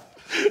course.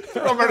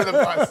 Throw him under the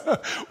bus.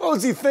 What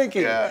was he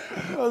thinking?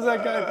 What was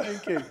that guy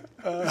thinking?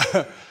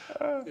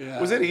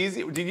 Was it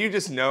easy? Did you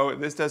just know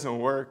this doesn't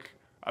work?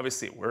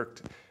 Obviously, it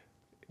worked.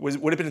 Would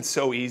it have been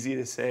so easy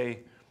to say,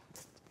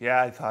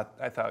 I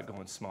thought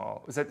going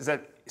small. Is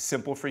that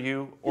simple for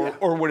you,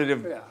 or would it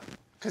have? Yeah.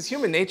 Because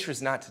human nature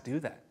is not to do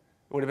that.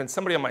 It would have been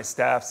somebody on my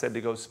staff said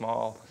to go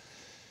small.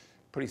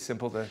 Pretty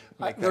simple to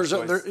make that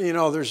choice.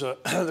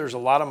 There's a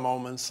lot of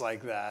moments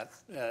like that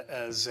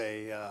as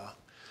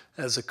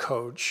a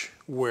coach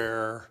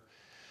where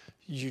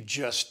you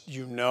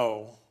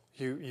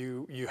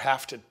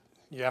have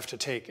to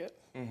take it,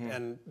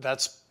 and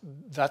that's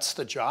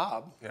the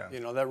job.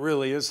 Yeah. That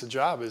really is the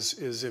job.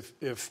 Is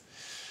if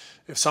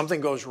something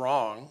goes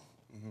wrong,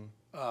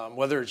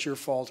 whether it's your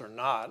fault or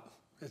not.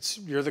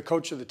 You're the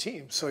coach of the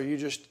team, so you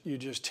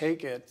just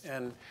take it,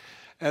 and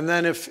And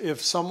then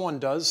if someone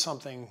does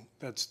something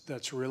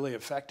that's really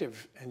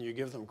effective and you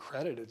give them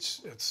credit,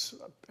 it's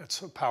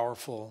a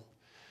powerful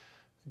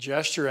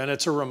gesture, and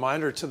it's a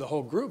reminder to the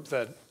whole group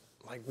that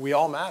like we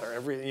all matter.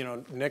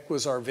 Nick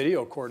was our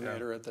video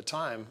coordinator at the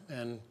time,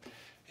 and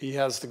he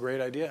has the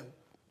great idea.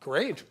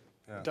 Great.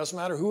 Yeah. It doesn't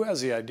matter who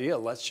has the idea.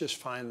 Let's just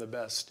find the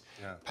best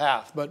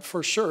path. But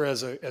for sure,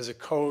 as a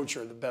coach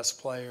or the best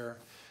player,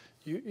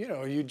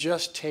 you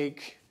just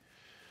take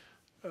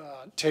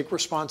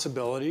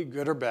responsibility,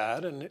 good or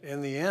bad, and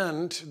in the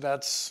end,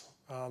 that's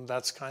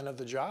kind of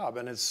the job.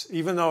 And it's,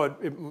 even though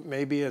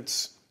maybe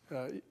it's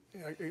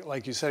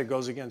like you said, it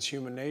goes against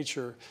human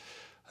nature.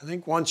 I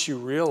think once you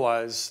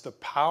realize the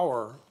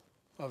power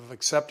of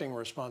accepting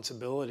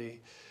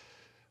responsibility,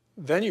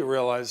 then you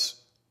realize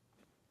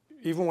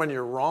even when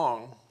you're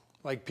wrong,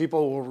 like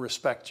people will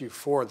respect you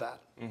for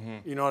that. Mm-hmm.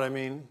 You know what I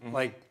mean?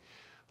 Mm-hmm.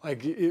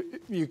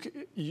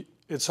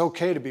 It's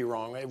okay to be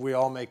wrong. We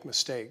all make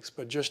mistakes,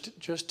 but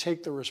just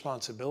take the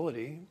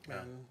responsibility,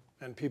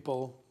 and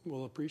people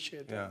will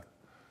appreciate that. Yeah.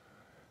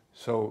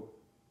 So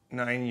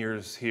 9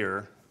 years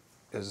here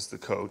as the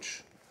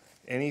coach,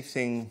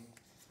 anything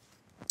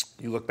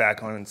you look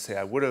back on and say,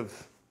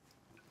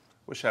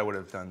 wish I would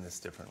have done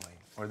this differently,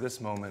 or this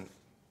moment,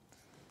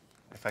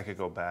 if I could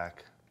go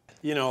back?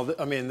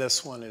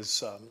 This one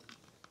is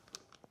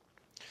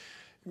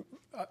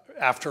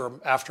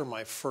after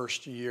my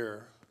first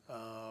year.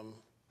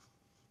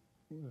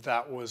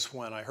 That was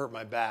when I hurt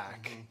my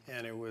back,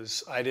 and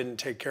I didn't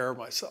take care of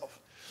myself,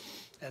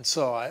 and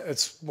so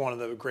it's one of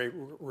the great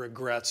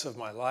regrets of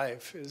my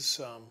life. Is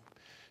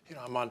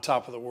I'm on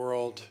top of the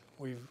world.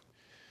 We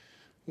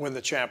win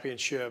the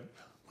championship.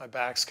 My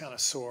back's kind of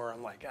sore.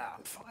 I'm like,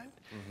 I'm fine,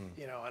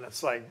 and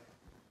it's like.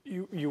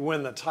 You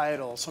win the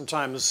title.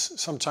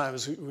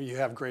 Sometimes you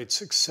have great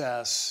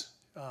success.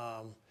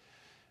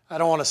 I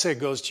don't want to say it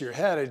goes to your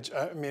head.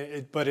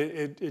 But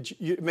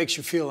it makes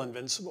you feel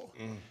invincible.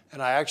 Mm.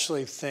 And I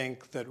actually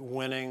think that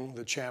winning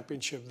the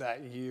championship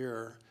that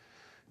year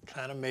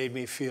kind of made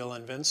me feel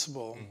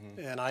invincible.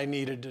 Mm-hmm. And I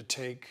needed to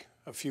take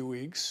a few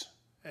weeks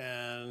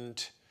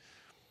and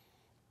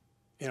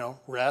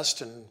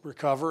rest and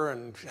recover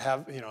and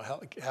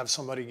have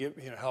somebody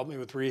help me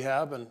with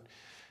rehab.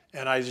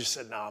 And I just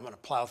said, no, I'm going to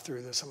plow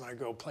through this. I'm going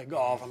to go play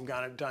golf. I'm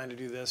dying to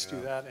do this, do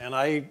that. And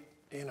I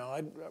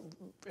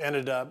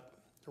ended up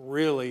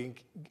really,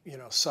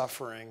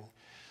 suffering,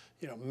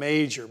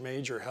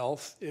 major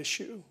health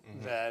issue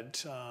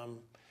that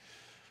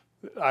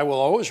I will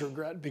always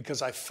regret,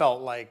 because I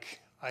felt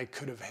like I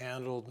could have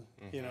handled,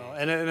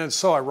 and it's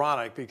so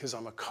ironic because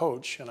I'm a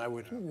coach, and I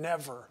would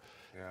never,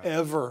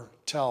 ever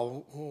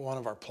tell one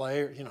of our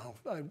players,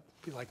 I'd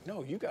be like,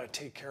 no, you got to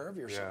take care of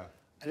yourself. Yeah.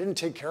 I didn't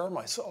take care of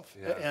myself.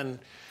 Yeah. And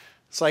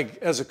it's like,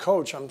 as a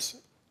coach,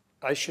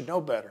 I should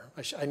know better.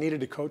 I needed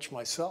to coach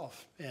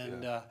myself.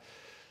 And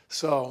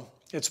so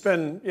it's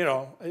been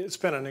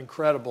an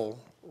incredible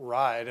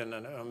ride and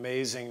an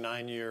amazing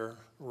 9-year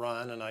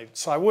run. And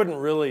so I wouldn't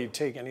really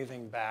take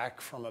anything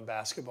back from a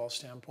basketball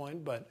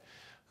standpoint, but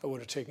I would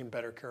have taken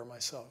better care of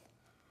myself.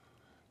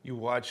 You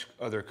watch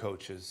other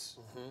coaches.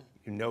 Mm-hmm.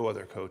 You know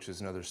other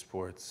coaches in other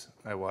sports.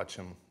 I watch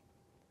them.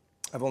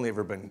 I've only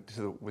ever been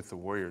with the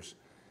Warriors.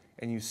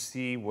 And you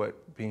see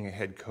what being a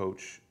head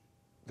coach,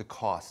 the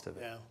cost of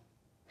it. Yeah.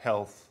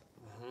 Health.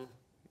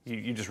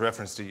 Mm-hmm. You just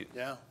referenced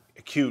a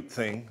acute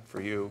thing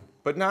for you.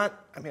 But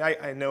not,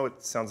 I know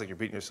it sounds like you're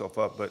beating yourself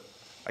up, but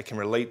I can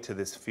relate to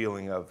this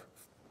feeling of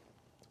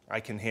I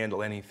can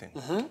handle anything.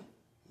 Mm-hmm.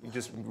 You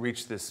just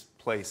reach this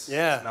place,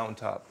 this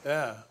mountaintop.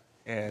 Yeah.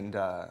 And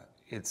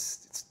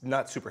it's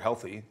not super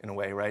healthy in a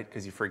way, right?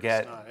 Because you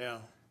forget. It's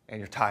not, and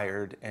you're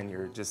tired, and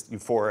you're just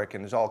euphoric,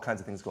 and there's all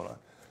kinds of things going on.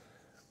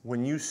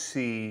 When you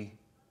see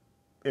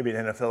maybe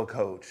an NFL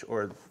coach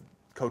or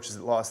coaches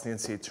that lost the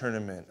NCAA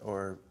tournament,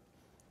 or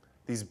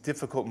these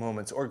difficult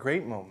moments or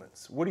great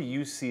moments, what do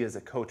you see as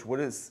a coach? What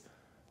is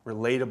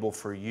relatable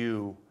for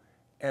you?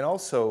 And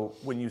also,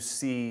 when you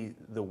see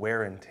the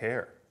wear and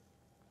tear,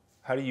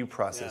 how do you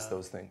process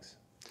those things?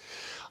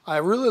 I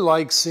really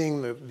like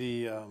seeing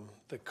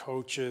the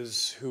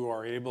coaches who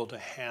are able to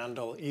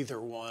handle either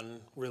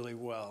one really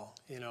well.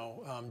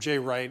 Jay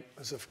Wright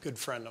was a good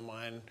friend of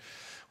mine.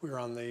 We were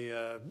on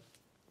the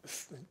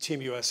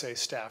Team USA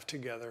staff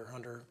together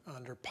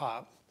under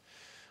Pop.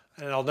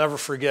 And I'll never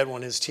forget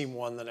when his team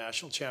won the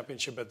national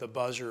championship at the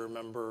buzzer.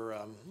 Remember,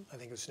 I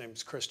think his name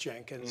was Chris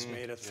Jenkins,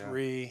 made a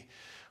three.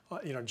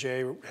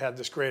 Jay had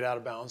this great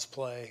out-of-bounds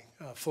play,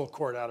 full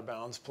court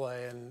out-of-bounds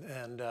play.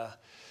 And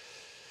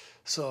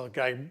so the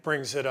guy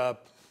brings it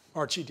up,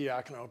 Archie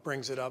Diacono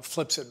brings it up,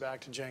 flips it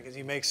back to Jenkins.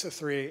 He makes the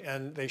three,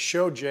 and they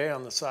show Jay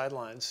on the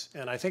sidelines.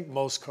 And I think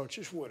most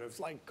coaches would have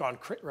gone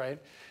right.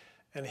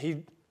 And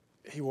he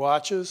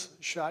watches,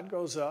 shot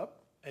goes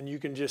up, and you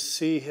can just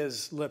see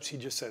his lips. He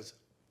just says,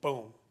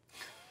 boom.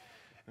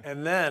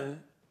 And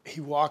then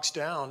he walks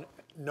down,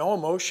 no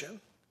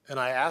emotion. And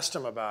I asked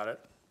him about it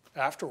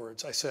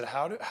afterwards. I said,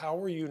 how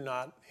were you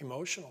not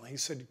emotional? He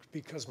said,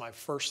 because my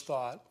first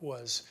thought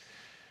was,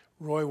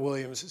 Roy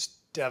Williams is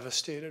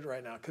devastated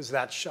right now because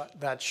that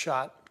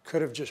shot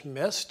could have just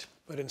missed,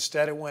 but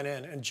instead it went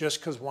in. And just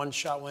because one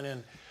shot went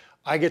in,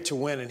 I get to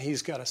win and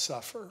he's got to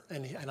suffer.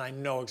 And I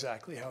know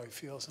exactly how he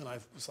feels. And I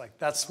was like,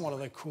 that's one of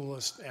the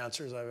coolest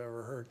answers I've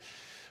ever heard.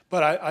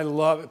 But I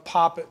love it.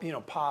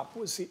 Pop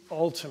was the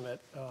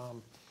ultimate,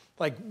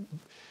 like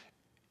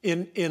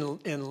in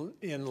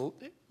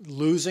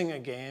losing a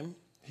game,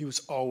 he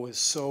was always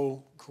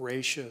so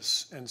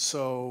gracious and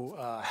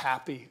so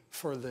happy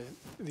for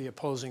the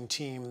opposing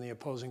team and the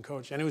opposing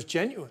coach. And it was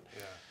genuine.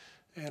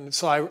 Yeah. And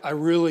so I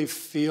really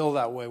feel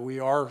that way. We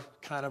are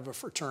kind of a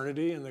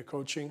fraternity in the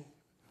coaching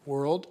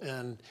world.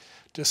 And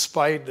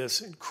despite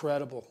this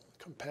incredible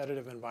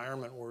competitive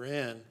environment we're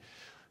in,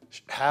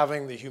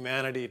 having the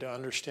humanity to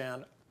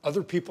understand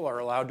other people are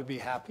allowed to be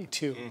happy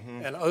too,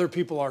 and other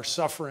people are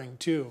suffering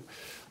too,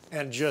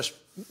 and just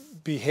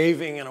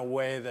behaving in a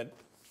way that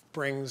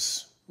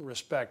brings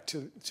respect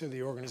to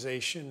the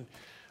organization,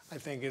 I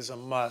think is a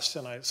must.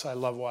 And so I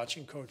love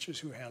watching coaches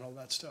who handle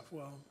that stuff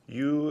well.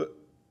 You,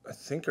 I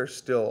think, are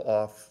still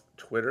off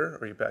Twitter.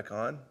 Are you back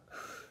on?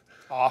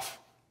 Off.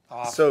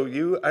 So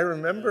I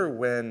remember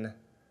when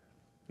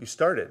you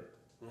started,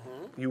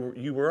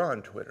 you were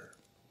on Twitter.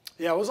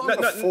 Yeah, I was on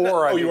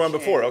before. You were on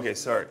before. Okay,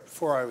 sorry.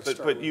 Before I was.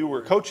 But you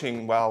were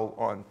coaching while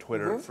on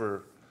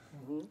Twitter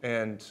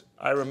and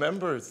I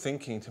remember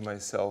thinking to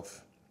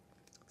myself,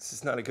 this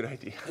is not a good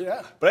idea.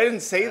 Yeah. But I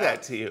didn't say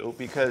that to you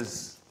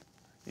because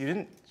you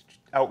didn't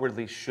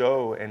outwardly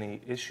show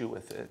any issue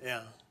with it.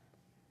 Yeah.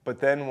 But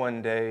then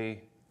one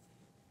day,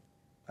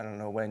 I don't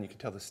know when, you could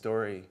tell the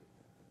story,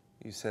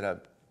 you said,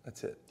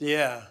 that's it.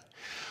 Yeah.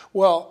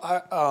 Well,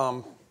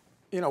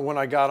 when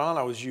I got on,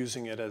 I was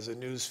using it as a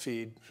news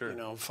feed,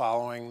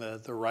 following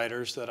the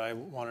writers that I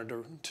wanted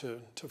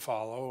to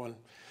follow, and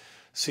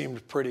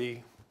seemed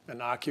pretty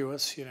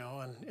innocuous,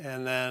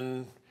 and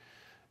then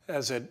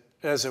as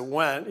it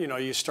went,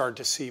 you start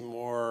to see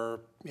more,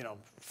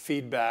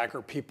 feedback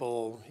or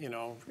people,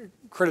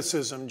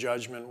 criticism,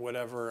 judgment,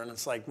 whatever, and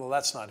it's like, well,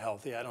 that's not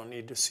healthy. I don't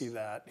need to see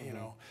that,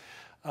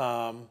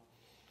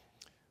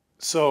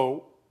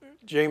 So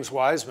James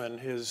Wiseman,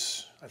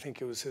 I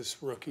think it was his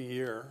rookie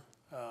year,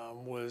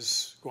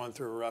 was going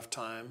through a rough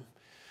time,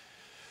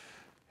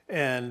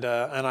 and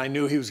I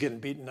knew he was getting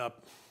beaten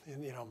up,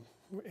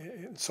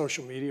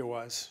 social media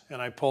wise.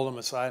 And I pulled him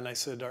aside and I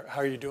said, "How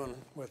are you doing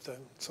with the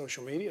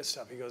social media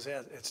stuff?" He goes,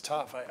 "Yeah, it's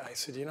tough." I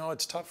said,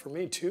 "It's tough for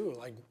me too.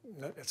 Like,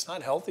 it's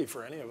not healthy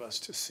for any of us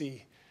to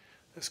see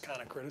this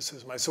kind of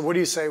criticism." I said, "What do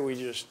you say we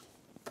just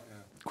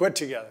quit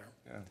together?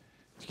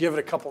 Give it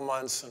a couple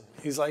months?" And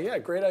he's like, "Yeah,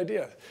 great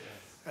idea."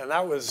 And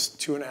that was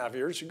 2.5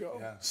 years ago.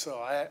 Yeah. So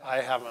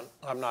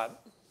I'm not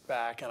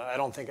back, and I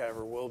don't think I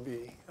ever will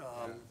be.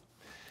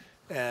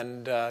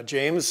 And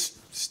James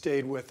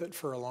stayed with it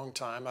for a long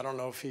time. I don't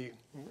know if he,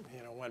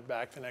 went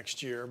back the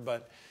next year,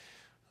 but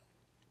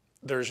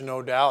there's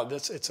no doubt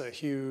it's a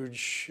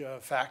huge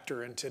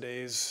factor in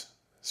today's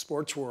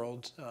sports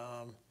world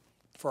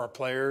for our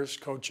players,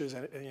 coaches,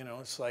 and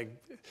it's like,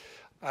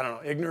 I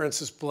don't know,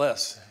 ignorance is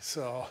bliss.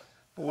 So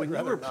when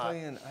you were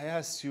playing, I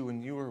asked you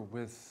when you were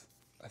with,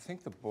 I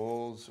think the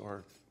Bulls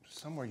or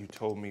somewhere, you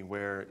told me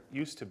where it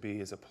used to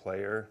be as a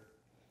player,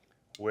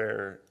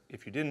 where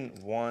if you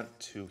didn't want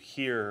to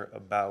hear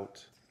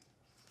about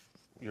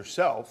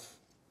yourself,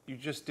 you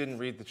just didn't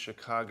read the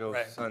Chicago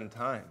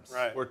Sun-Times.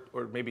 Right.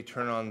 Or maybe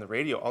turn on the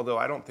radio, although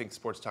I don't think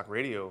sports talk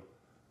radio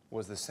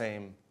was the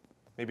same,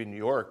 maybe in New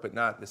York, but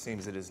not the same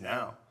as it is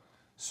now.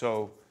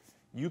 So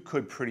you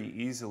could pretty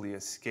easily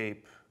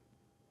escape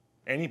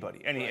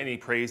anybody, any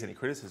praise, any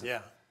criticism.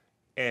 Yeah.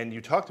 And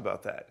you talked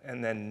about that.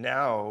 And then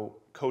now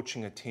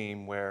coaching a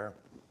team where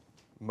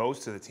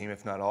most of the team,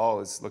 if not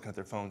all, is looking at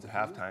their phones at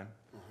halftime.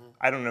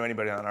 I don't know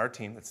anybody on our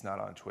team that's not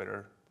on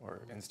Twitter or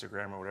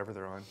Instagram or whatever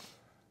they're on.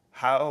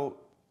 How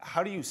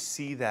do you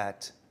see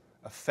that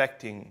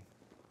affecting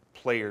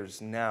players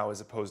now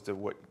as opposed to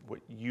what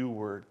you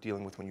were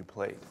dealing with when you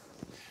played?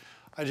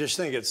 I just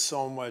think it's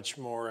so much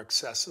more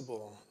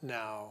accessible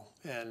now.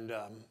 And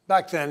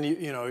back then,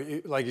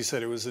 like you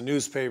said, it was a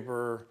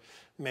newspaper,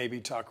 maybe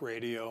talk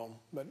radio,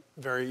 but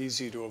very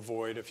easy to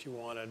avoid if you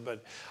wanted.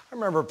 But I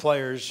remember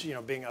players,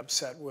 being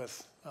upset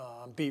with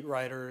beat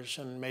writers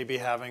and maybe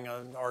having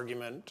an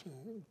argument,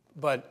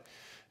 but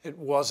it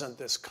wasn't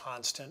this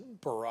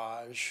constant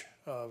barrage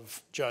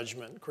of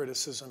judgment,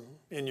 criticism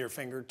in your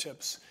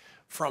fingertips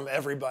from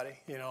everybody.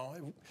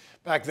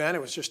 Back then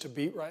it was just a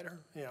beat writer.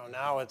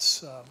 Now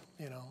it's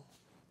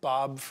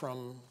Bob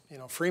from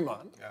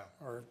Fremont,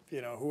 or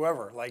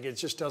whoever. Like, it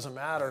just doesn't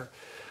matter.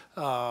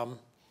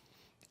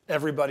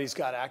 Everybody's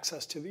got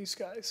access to these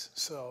guys.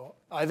 So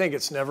I think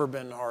it's never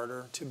been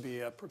harder to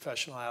be a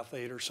professional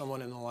athlete or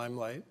someone in the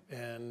limelight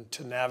and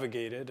to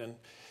navigate it. And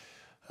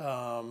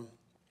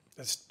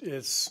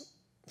it's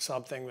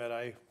something that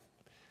I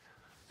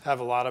have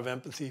a lot of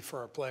empathy for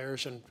our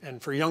players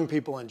and for young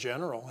people in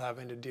general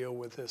having to deal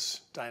with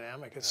this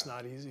dynamic. It's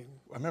not easy.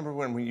 I remember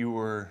when you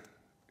were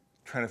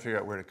trying to figure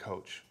out where to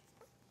coach,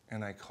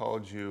 and I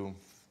called you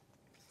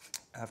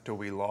after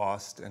we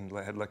lost and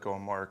had let go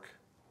of Mark,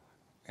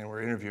 and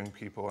we're interviewing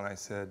people, and I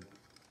said,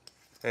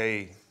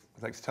 "Hey,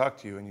 I'd like to talk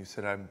to you. And you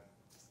said,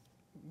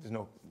 there's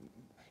no,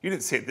 you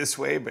didn't say it this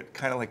way, but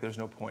kind of like there's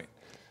no point.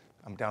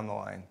 I'm down the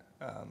line.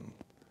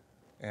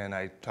 And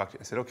I talked to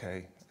you. I said,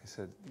 okay. I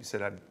said, you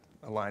said I'm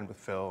aligned with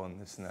Phil and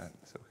this and that.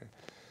 I said, okay.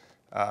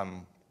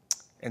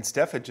 And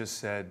Steph had just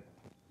said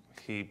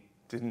he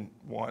didn't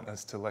want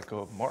us to let go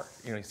of Mark.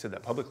 He said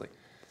that publicly.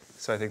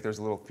 So I think there's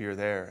a little fear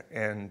there.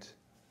 And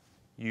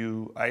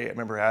I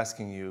remember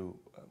asking you,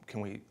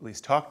 can we at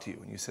least talk to you?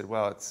 And you said,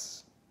 well,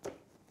 it's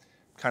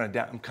kind of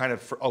down, I'm kind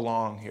of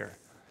along here.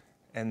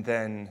 And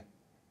then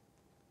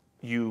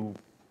you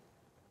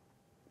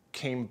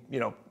came,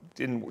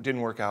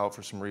 didn't work out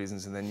for some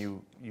reasons, and then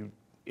you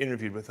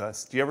interviewed with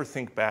us. Do you ever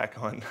think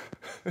back on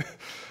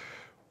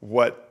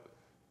what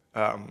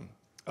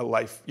a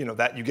life,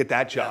 that you get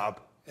that job?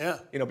 Yeah.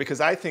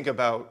 Because I think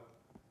about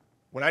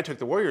when I took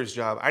the Warriors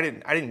job, I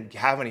didn't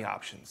have any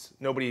options.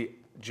 Nobody,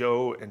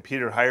 Joe and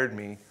Peter hired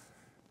me,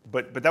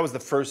 but that was the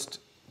first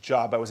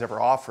job I was ever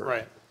offered.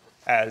 Right.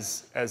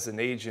 As an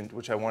agent,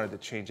 which I wanted to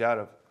change out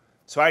of.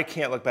 So I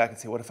can't look back and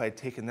say, what if I had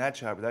taken that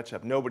job or that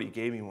job? Nobody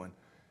gave me one.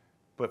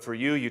 But for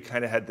you, you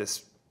kind of had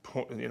this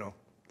point,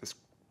 this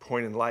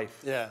point in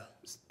life. Yeah.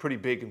 It's a pretty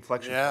big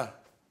inflection. Yeah.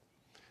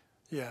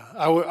 Yeah.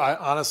 I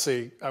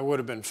honestly, I would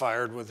have been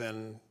fired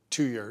within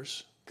 2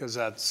 years because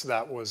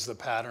that was the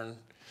pattern.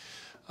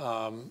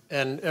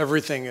 And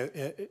everything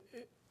it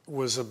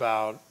was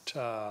about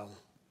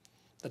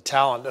the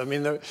talent. I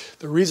mean,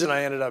 the reason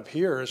I ended up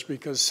here is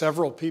because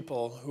several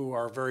people who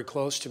are very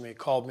close to me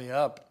called me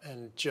up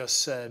and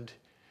just said,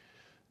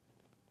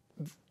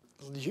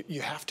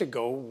 you have to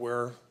go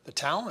where the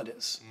talent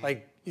is.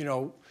 Like,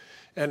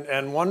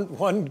 and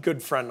one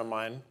good friend of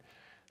mine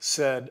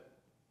said,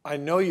 I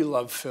know you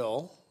love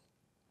Phil,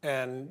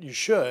 and you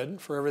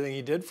should for everything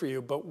he did for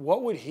you, but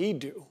what would he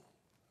do?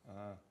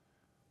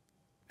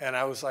 And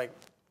I was like,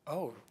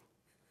 oh,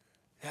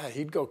 yeah,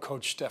 he'd go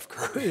coach Steph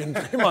Curry and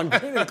Draymond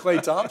Green and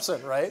Klay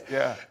Thompson, right?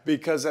 Yeah.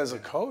 Because as a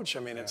coach, I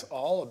mean, it's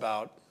all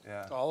about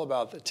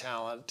the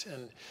talent,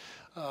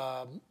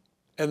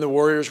 and the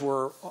Warriors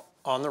were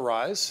on the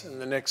rise,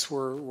 and the Knicks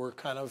were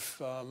kind of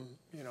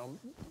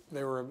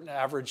they were an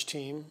average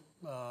team,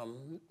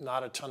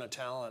 not a ton of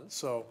talent.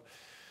 So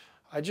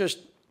I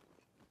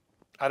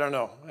don't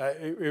know.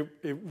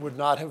 It would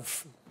not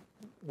have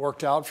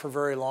worked out for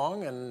very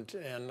long, and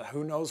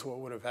who knows what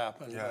would have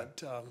happened. Yeah.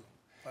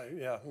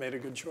 But made a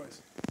good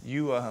choice.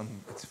 You, I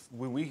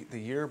think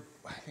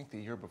the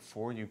year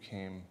before you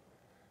came,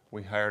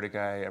 we hired a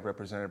guy,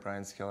 Representative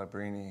Brian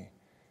Scalabrine,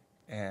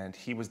 and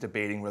he was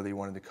debating whether he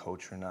wanted to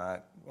coach or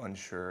not,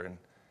 unsure. And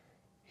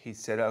he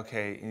said,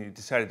 okay, and you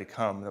decided to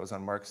come. That was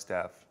on Mark's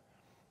staff.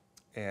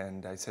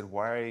 And I said,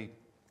 why?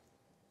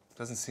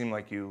 Doesn't seem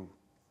like you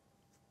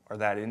are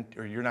that in,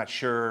 or you're not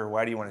sure.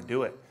 Why do you want to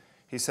do it?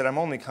 He said, I'm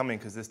only coming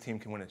because this team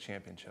can win a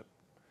championship.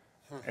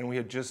 And we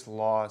had just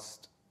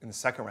lost in the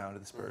second round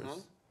of the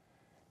Spurs.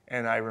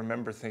 And I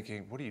remember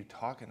thinking, what are you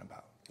talking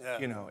about?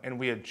 Yeah. And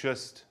we had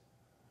just,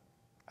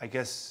 I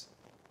guess,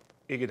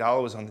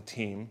 Iguodala was on the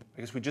team.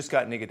 I guess we just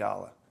got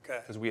Iguodala. Okay.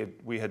 Because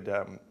we had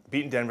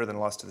beaten Denver, then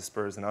lost to the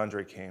Spurs, and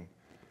Andre came.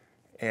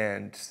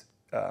 And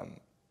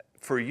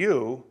for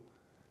you,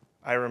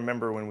 I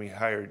remember when we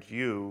hired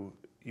you,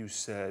 you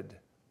said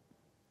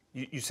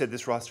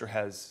this roster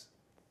has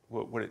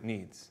what it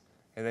needs.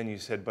 And then you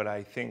said, but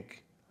I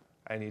think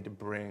I need to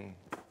bring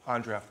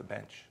Andre off the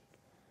bench.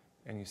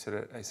 And you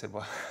said, I said,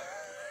 well,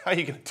 how are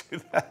you going to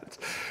do that?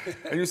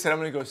 And you said, I'm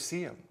going to go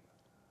see him.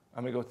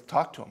 I'm going to go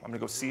talk to him. I'm going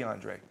to go see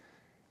Andre.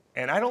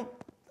 And I don't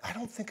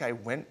think I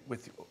went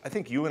with you. I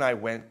think you and I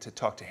went to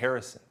talk to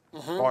Harrison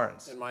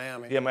Barnes. In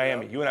Miami. Yeah,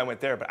 Miami. You and I went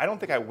there, but I don't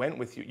think I went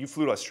with you. You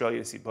flew to Australia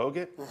to see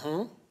Bogut,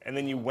 and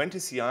then you went to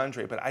see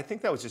Andre, but I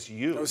think that was just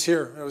you. It was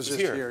here. It was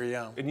just here,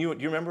 yeah. And you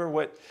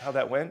remember how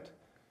that went?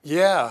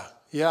 Yeah.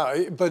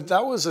 But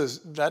that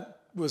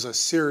was a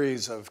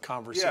series of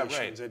conversations. Yeah,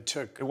 right. It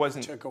took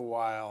a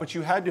while. But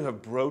you had to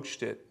have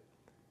broached it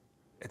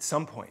at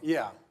some point.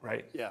 Yeah.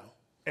 Right? Yeah.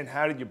 And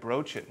how did you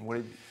broach it? And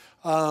what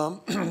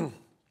did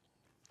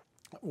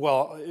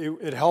Well,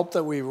 it helped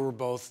that we were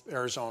both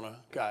Arizona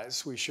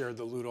guys. We shared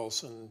the Lute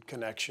Olson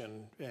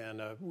connection,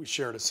 and we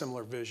shared a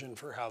similar vision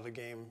for how the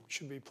game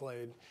should be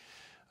played.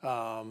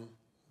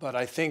 But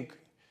I think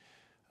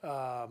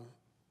I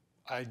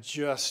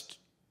just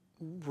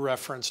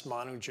referenced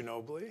Manu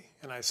Ginobili,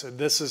 and I said,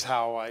 this is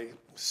how I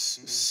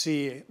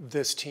see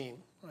this team.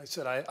 I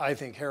said, I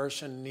think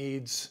Harrison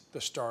needs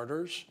the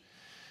starters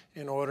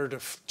in order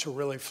to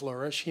really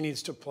flourish. He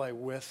needs to play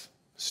with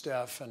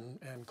Steph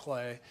and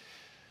Klay.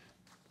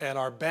 And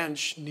our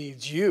bench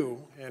needs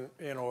you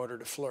in order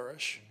to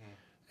flourish.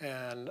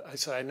 And I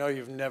said, I know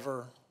you've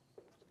never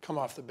come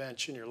off the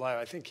bench in your life.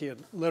 I think he had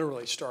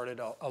literally started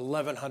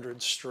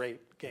 1,100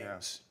 straight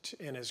games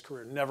in his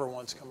career, never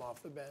once come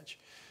off the bench.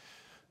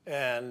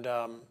 And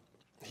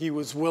he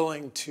was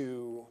willing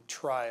to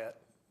try it,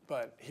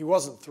 but he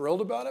wasn't thrilled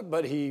about it,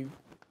 but he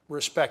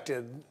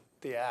respected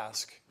the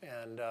ask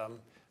and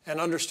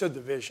understood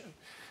the vision.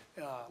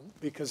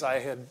 because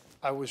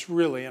I was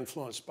really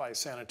influenced by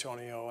San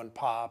Antonio and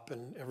Pop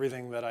and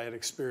everything that I had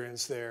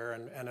experienced there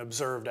and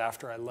observed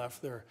after I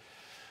left there.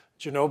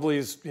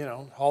 Ginobili's,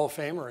 Hall of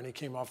Famer, and he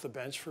came off the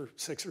bench for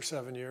 6 or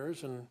 7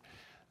 years, and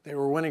they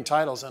were winning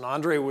titles. And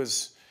Andre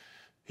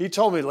he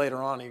told me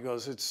later on, he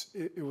goes,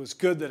 it was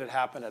good that it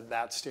happened at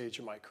that stage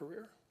of my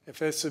career. If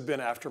this had been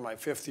after my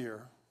 5th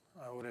year,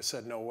 I would have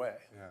said no way.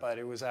 Yeah. But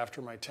it was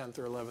after my 10th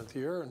or 11th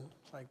year, and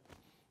it's like,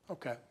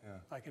 okay,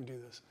 I can do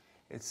this.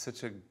 It's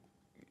such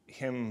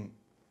him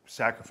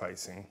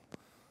sacrificing,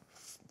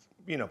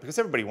 because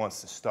everybody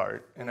wants to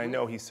start, and I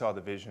know he saw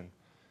the vision.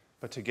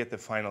 But to get the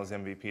finals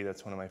MVP,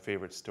 that's one of my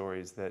favorite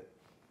stories, that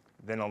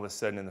then all of a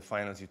sudden in the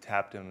finals you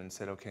tapped him and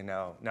said, okay,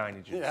 now I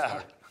need you to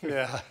start.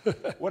 Yeah.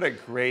 What a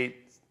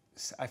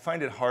I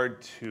find it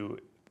hard to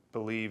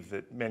believe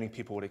that many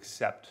people would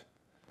accept,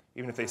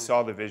 even if they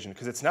saw the vision,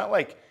 because it's not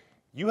like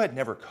you had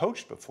never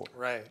coached before.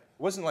 Right. It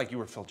wasn't like you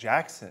were Phil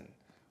Jackson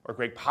or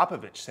Greg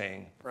Popovich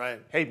saying, right,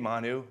 hey,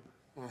 Manu.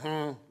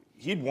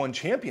 He'd won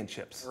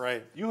championships.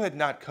 Right. You had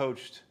not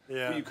coached.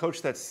 Yeah. You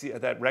coached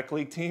that rec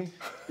league team?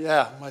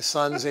 Yeah, my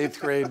son's 8th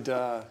grade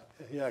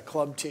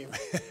club team.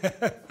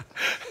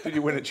 Did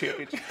you win a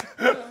championship?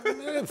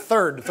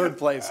 Third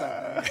place.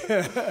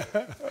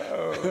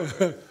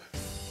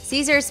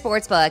 Caesars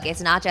Sportsbook,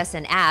 it's not just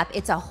an app,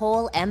 it's a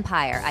whole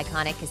empire.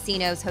 Iconic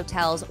casinos,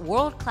 hotels,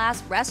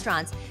 world-class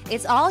restaurants.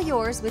 It's all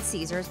yours with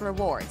Caesars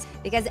Rewards.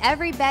 Because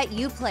every bet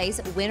you place,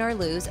 win or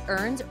lose,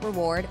 earns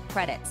reward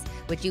credits,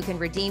 which you can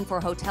redeem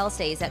for hotel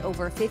stays at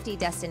over 50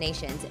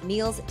 destinations,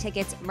 meals,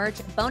 tickets, merch,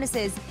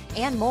 bonuses,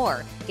 and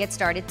more. Get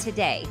started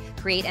today.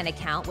 Create an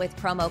account with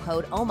promo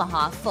code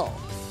OMAHAFULL.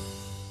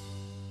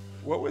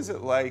 What was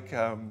it like?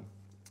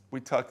 We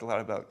talked a lot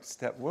about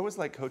Steph. What was it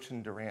like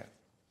coaching Durant?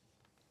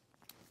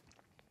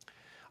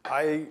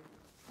 I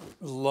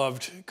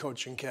loved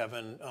coaching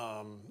Kevin.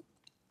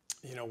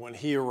 When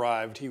he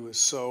arrived, he was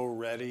so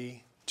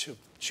ready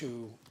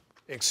to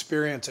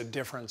experience a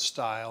different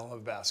style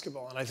of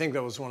basketball, and I think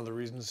that was one of the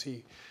reasons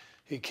he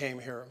came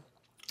here.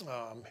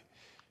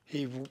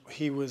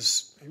 He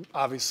was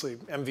obviously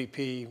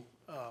MVP,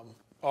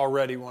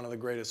 already one of the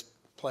greatest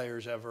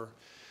players ever,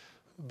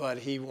 but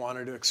he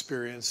wanted to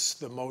experience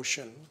the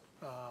motion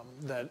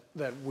that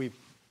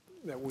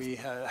we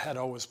had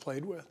always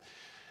played with.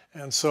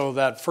 And so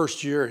that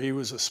first year, he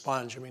was a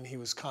sponge. I mean, he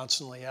was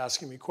constantly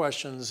asking me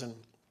questions,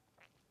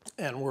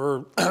 and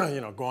we're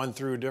going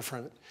through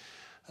different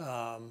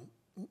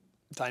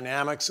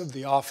dynamics of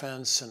the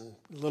offense and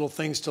little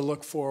things to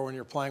look for when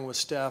you're playing with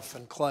Steph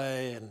and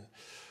Clay, and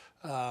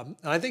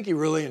I think he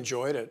really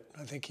enjoyed it.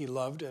 I think he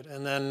loved it.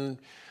 And then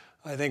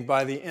I think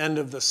by the end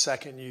of the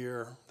 2nd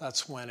year,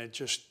 that's when it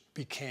just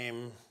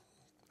became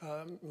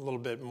a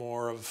little bit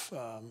more of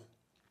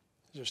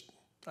just,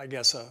 I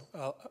guess,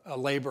 a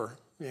labor.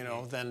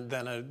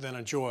 Than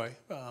a joy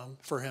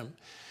for him,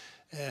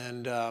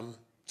 and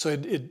so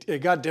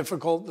it got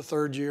difficult the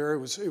 3rd year. It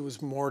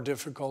was more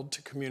difficult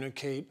to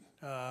communicate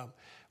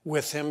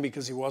with him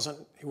because he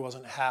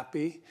wasn't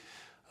happy.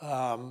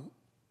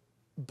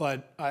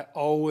 But I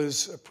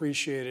always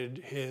appreciated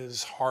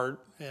his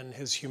heart and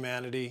his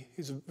humanity.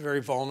 He's a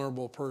very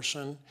vulnerable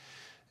person,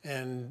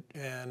 and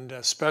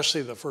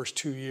especially the first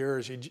 2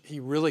 years, he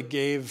really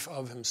gave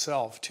of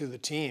himself to the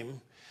team.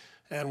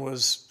 And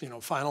was,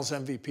 finals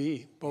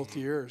MVP both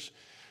years.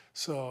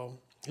 So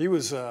he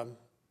was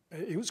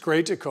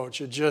great to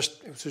coach. It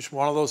was just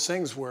one of those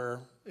things where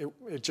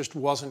it just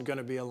wasn't going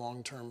to be a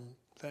long-term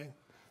thing.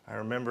 I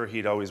remember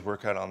he'd always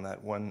work out on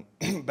that one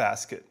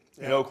basket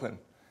in Oakland,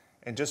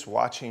 and just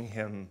watching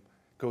him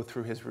go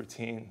through his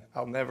routine.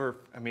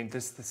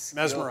 This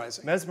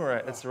mesmerizing.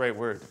 Mesmerizing. That's the right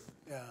word.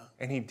 Yeah.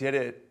 And he did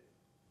it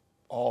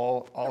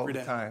all Every the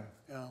day. time.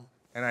 Yeah.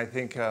 And I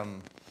think.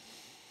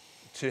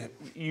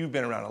 You've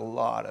been around a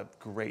lot of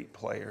great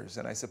players,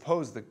 and I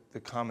suppose the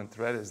common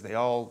thread is they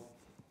all,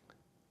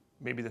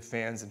 maybe the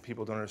fans and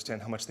people don't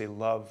understand how much they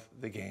love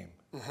the game.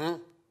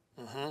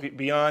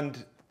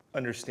 Beyond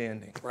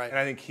understanding. Right. And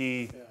I think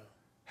he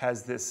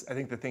has this, I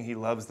think the thing he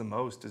loves the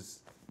most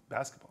is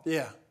basketball.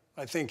 Yeah.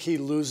 I think he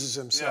loses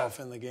himself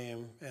in the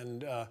game,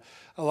 and a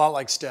lot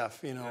like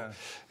Steph.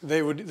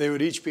 They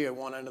would each be at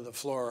one end of the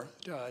floor,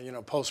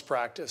 post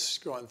practice,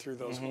 going through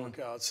those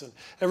workouts, and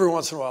every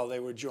once in a while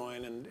they would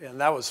join,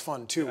 and that was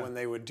fun too when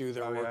they would do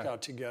their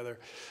workout together.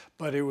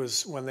 But it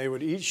was when they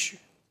would each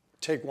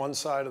take one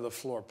side of the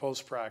floor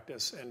post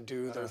practice and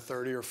do their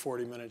 30 or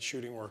 40-minute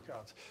shooting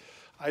workouts.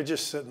 I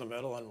just sit in the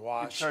middle and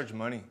watch. You charge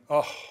money.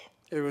 Oh,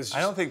 it was. Just,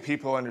 I don't think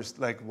people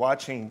understand. Like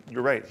watching.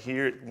 You're right.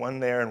 Here, one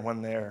there and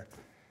one there.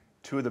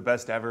 2 of the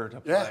best ever to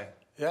play.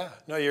 Yeah.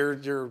 No,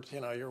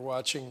 you're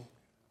watching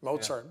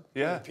Mozart on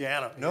the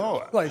piano.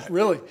 No. Like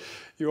really,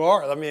 you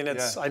are. I mean,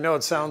 it's. I know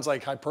it sounds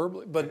like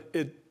hyperbole, but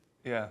it.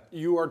 Yeah.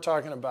 You are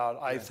talking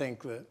about. I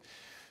think that,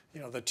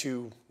 the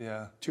two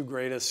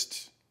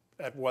greatest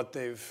at what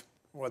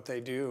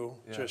they do,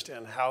 just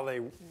and how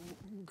they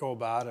go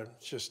about it.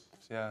 It's just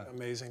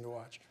amazing to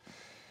watch.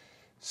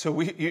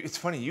 So it's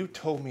funny, you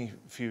told me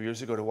a few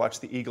years ago to watch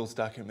the Eagles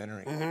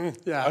documentary.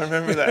 Yeah. I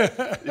remember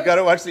that. You got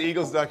to watch the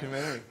Eagles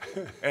documentary.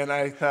 And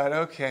I thought,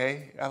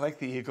 okay, I like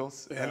the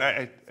Eagles.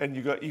 Yeah. And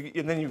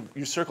then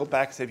you circled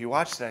back and said, have you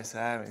watched it? I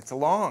said, it's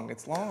long.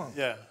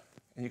 Yeah.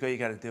 And you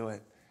got to do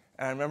it.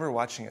 And I remember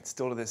watching it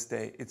still to this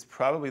day. It's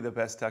probably the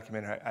best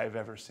documentary I've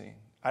ever seen.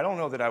 I don't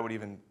know that I would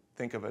even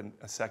think of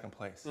a second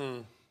place.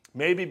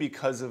 Maybe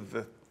because of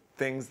the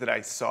things that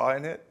I saw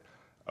in it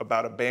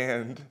about a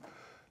band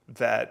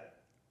that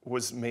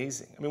was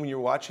amazing. I mean, when you're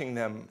watching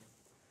them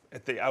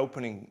at the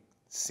opening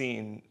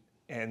scene,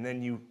 and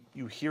then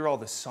you hear all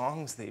the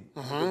songs the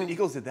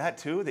Eagles did that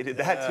too. They did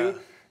that too.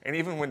 And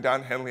even when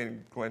Don Henley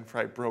and Glenn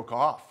Frey broke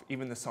off,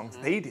 even the songs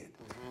they did.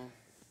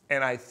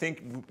 And I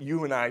think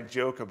you and I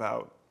joke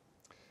about.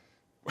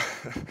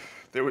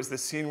 There was the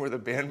scene where the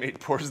bandmate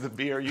pours the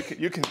beer.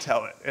 You can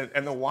tell it,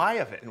 and the why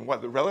of it, and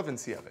what the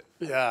relevancy of it.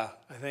 Yeah,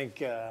 I think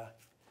the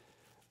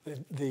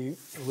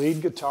lead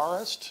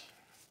guitarist.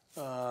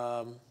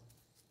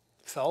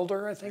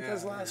 Felder, I think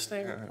his last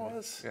name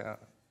was. Yeah.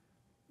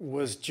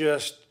 Was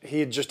he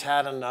had just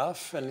had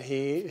enough, and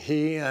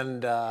he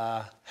and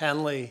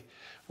Henley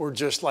were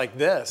just like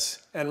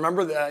this. And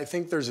remember, I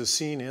think there's a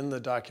scene in the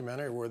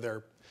documentary where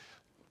they're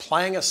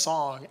playing a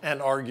song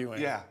and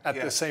arguing at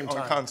the same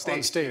time on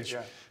stage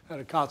at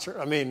a concert.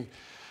 I mean,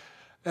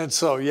 and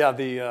so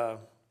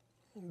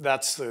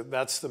that's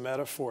the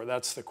metaphor.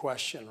 That's the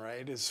question,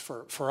 right? Is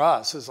for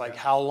us is like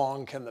how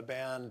long can the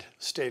band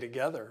stay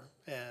together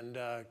and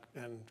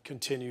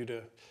continue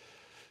to,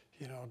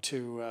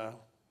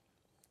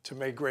 to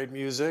make great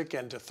music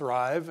and to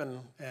thrive and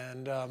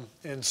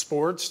in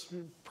sports,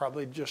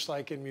 probably just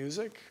like in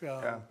music,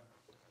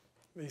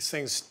 these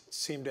things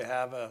seem to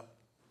have a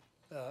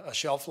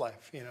shelf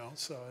life,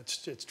 so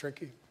it's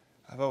tricky.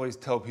 I've always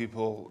tell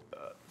people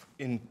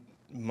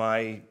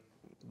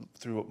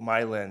through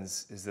my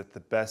lens is that the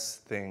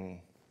best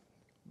thing,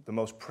 the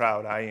most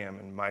proud I am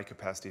in my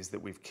capacity is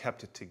that we've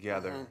kept it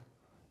together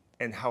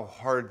and how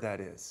hard that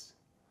is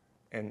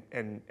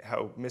and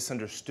how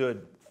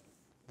misunderstood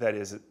that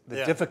is,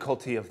 the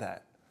difficulty of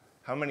that.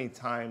 How many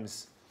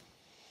times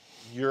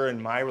your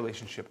and my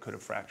relationship could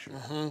have fractured.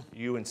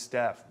 You and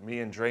Steph, me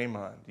and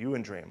Draymond, you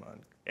and Draymond,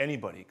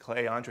 anybody,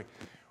 Clay, Andre.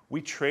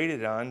 We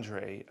traded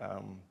Andre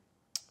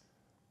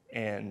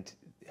and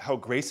how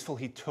graceful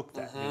he took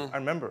that. I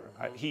remember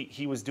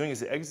he was doing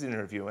his exit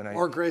interview, and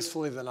more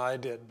gracefully than I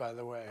did, by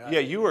the way.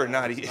 You were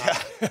not.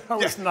 I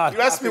was not.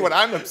 You asked me what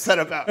I'm upset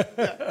about.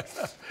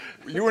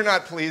 You were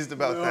not pleased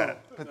about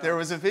that, but there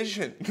was a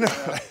vision.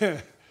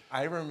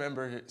 I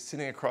remember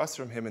sitting across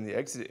from him in the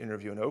exit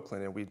interview in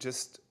Oakland, and we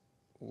just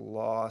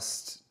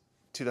lost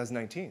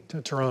 2019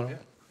 to Toronto.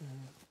 Yeah.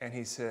 And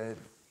he said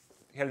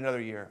he had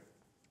another year,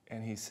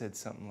 and he said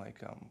something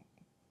like,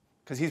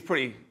 because he's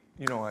pretty,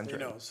 Andre. He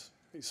knows.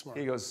 He's smart.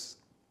 He goes,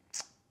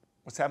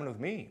 what's happening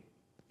with me?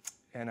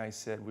 And I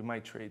said, we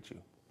might trade you.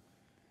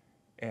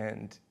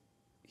 And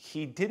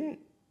he didn't,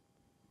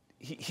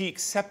 he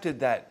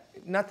accepted that,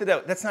 not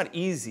that that's not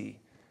easy,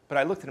 but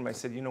I looked at him, I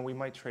said, we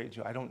might trade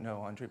you. I don't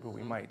know, Andre, but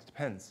we might, it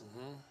depends.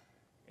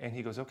 And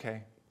he goes,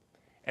 okay.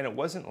 And it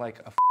wasn't like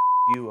a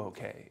you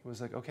okay. It was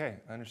like, okay,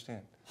 I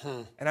understand.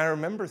 And I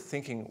remember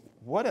thinking,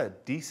 what a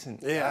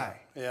decent guy.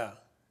 Yeah.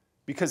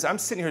 Because I'm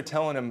sitting here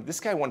telling him,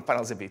 this guy won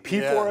Finals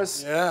MVP for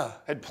us.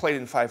 Had played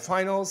in 5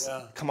 finals.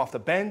 Come off the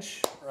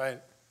bench. Right.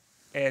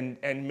 And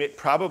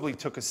probably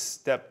took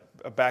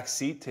a back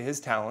seat to his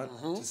talent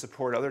to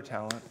support other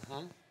talent.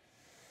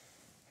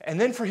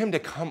 And then for him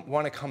to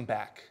want to come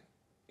back,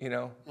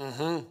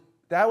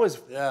 that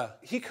was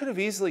he could have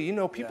easily,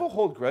 people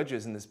hold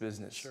grudges in this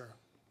business. Sure.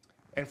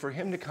 And for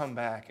him to come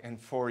back and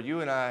for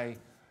you and I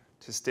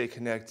to stay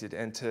connected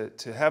and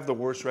to have the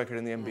worst record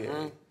in the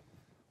NBA,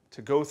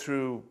 to go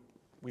through,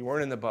 we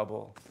weren't in the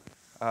bubble,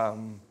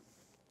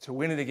 to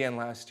win it again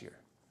last year.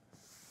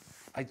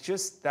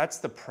 That's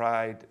the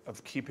pride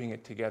of keeping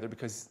it together,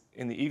 because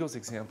in the Eagles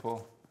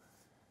example,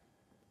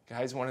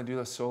 guys want to do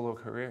a solo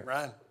career.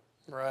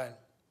 Right.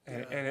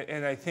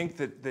 And I think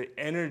that the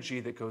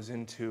energy that goes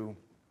into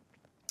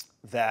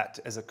that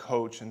as a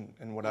coach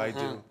and what I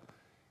do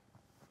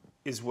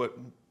is what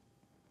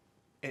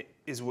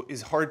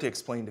is hard to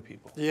explain to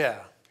people. Yeah.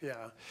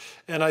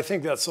 And I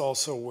think that's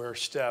also where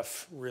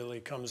Steph really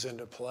comes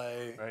into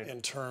play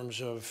in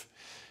terms of,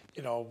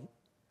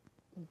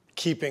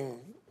 keeping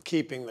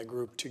the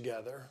group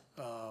together.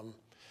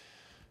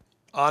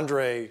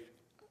 Andre,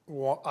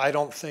 I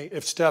don't think,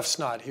 if Steph's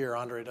not here,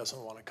 Andre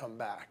doesn't want to come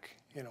back.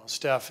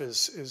 Steph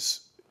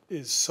is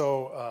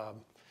so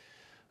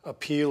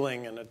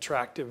appealing and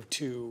attractive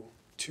to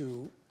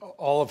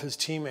all of his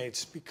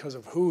teammates because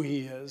of who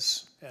he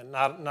is, and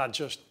not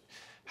just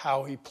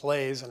how he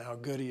plays and how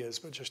good he is,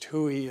 but just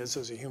who he is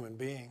as a human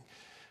being.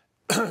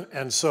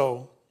 And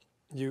so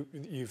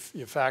you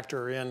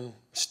factor in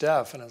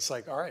Steph, and it's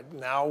like, all right,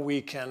 now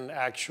we can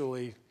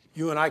actually,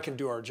 you and I can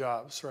do our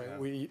jobs,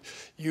 right?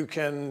 You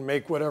can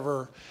make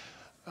whatever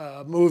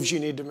moves you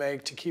need to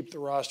make to keep the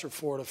roster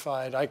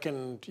fortified. I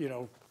can,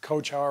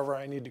 coach however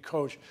I need to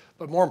coach.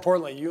 But more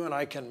importantly, you and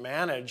I can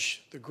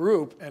manage the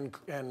group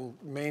and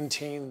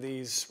maintain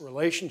these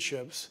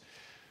relationships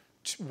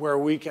where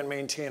we can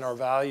maintain our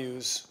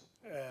values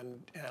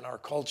and our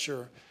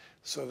culture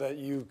so that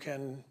you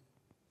can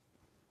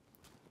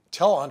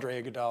tell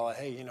Andre Iguodala,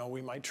 hey,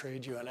 we might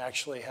trade you, and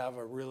actually have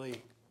a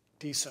really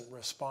decent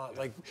response.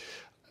 Like,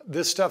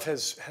 this stuff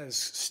has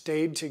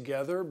stayed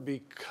together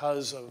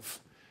because of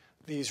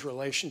these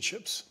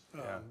relationships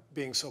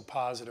being so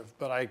positive.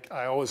 But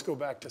I always go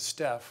back to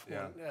Steph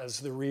as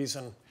the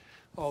reason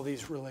all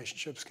these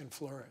relationships can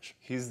flourish.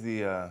 He's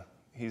the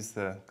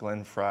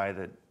Glenn Fry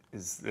that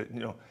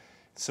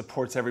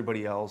supports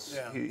everybody else.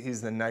 Yeah.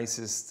 He's the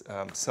nicest,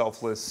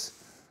 selfless,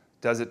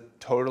 does it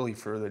totally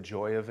for the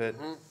joy of it.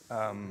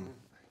 Mm-hmm.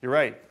 You're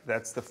right.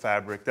 That's the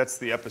fabric. That's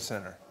the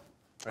epicenter.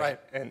 Right.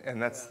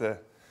 And that's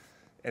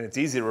and it's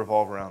easy to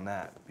revolve around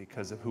that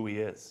because of who he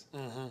is.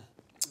 Mm-hmm.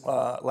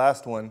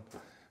 Last one.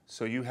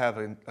 So you have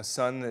a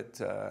son that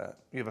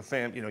you have a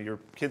fam. Your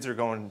kids are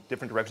going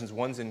different directions.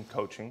 One's in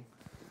coaching,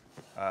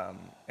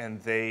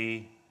 and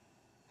they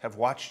have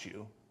watched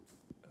you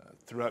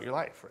throughout your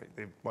life, right?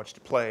 They've watched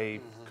you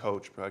play,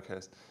 coach,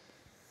 broadcast.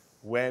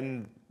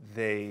 When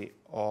they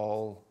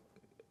all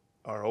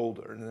are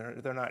older,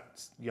 and they're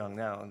not young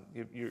now,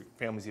 and your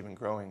family's even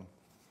growing,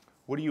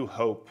 what do you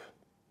hope,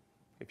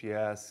 if you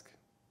ask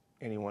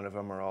any one of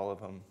them or all of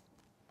them,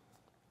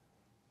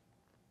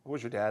 what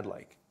was your dad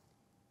like?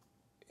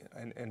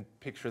 And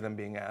picture them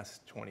being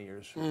asked 20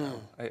 years from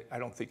now. I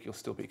don't think you'll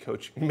still be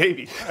coaching.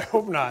 Maybe. I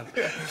hope not.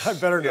 I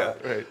better not.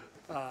 Yeah,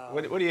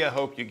 right. What do you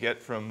hope you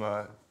get from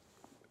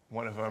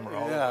one of them or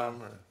all of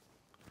them?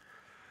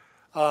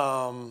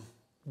 Or?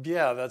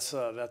 Yeah, that's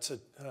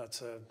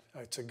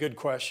a good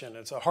question.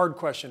 It's a hard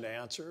question to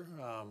answer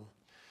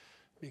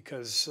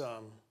because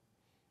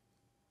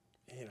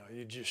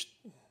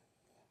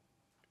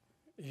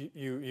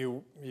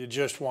you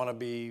just want to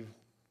be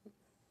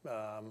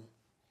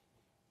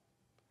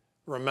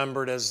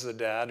remembered as a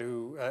dad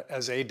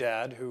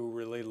who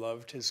really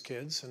loved his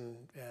kids, and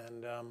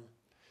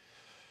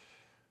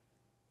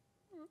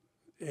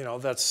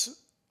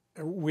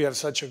we have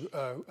such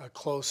a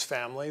close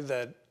family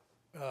that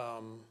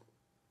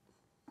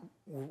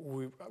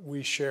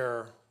we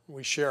share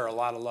a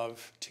lot of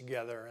love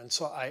together, and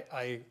so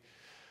I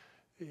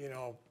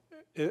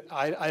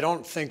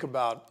don't think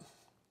about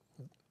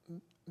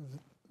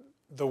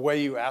the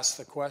way you ask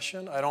the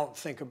question. I don't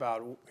think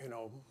about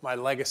my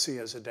legacy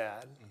as a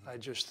dad. I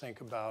just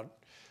think about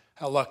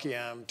how lucky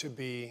I am to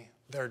be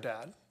their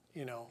dad,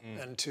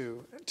 and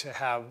to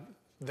have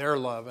their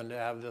love and to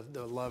have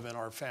the love in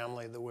our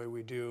family the way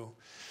we do.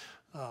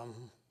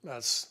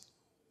 That's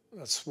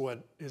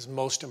what is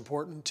most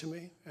important to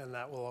me, and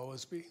that will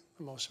always be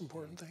the most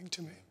important thing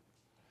to me.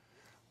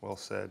 Well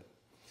said.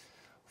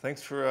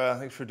 Thanks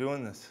for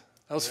doing this.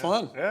 That was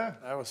fun. Yeah,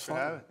 that was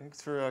fun.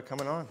 Thanks for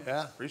coming on.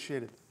 Yeah,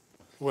 appreciate it.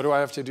 What do I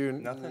have to do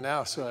Nothing.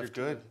 now? So you're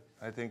good.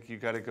 I think you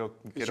got to go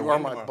get a win. win. You are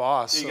my tomorrow.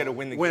 boss. You so got to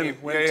win the win,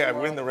 game.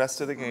 Win the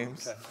rest of the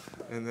games,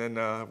 and then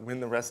win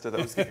the rest of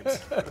those games.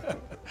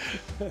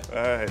 All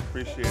right,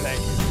 appreciate it.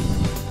 Thank you.